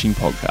Social Fishing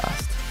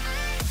Podcast.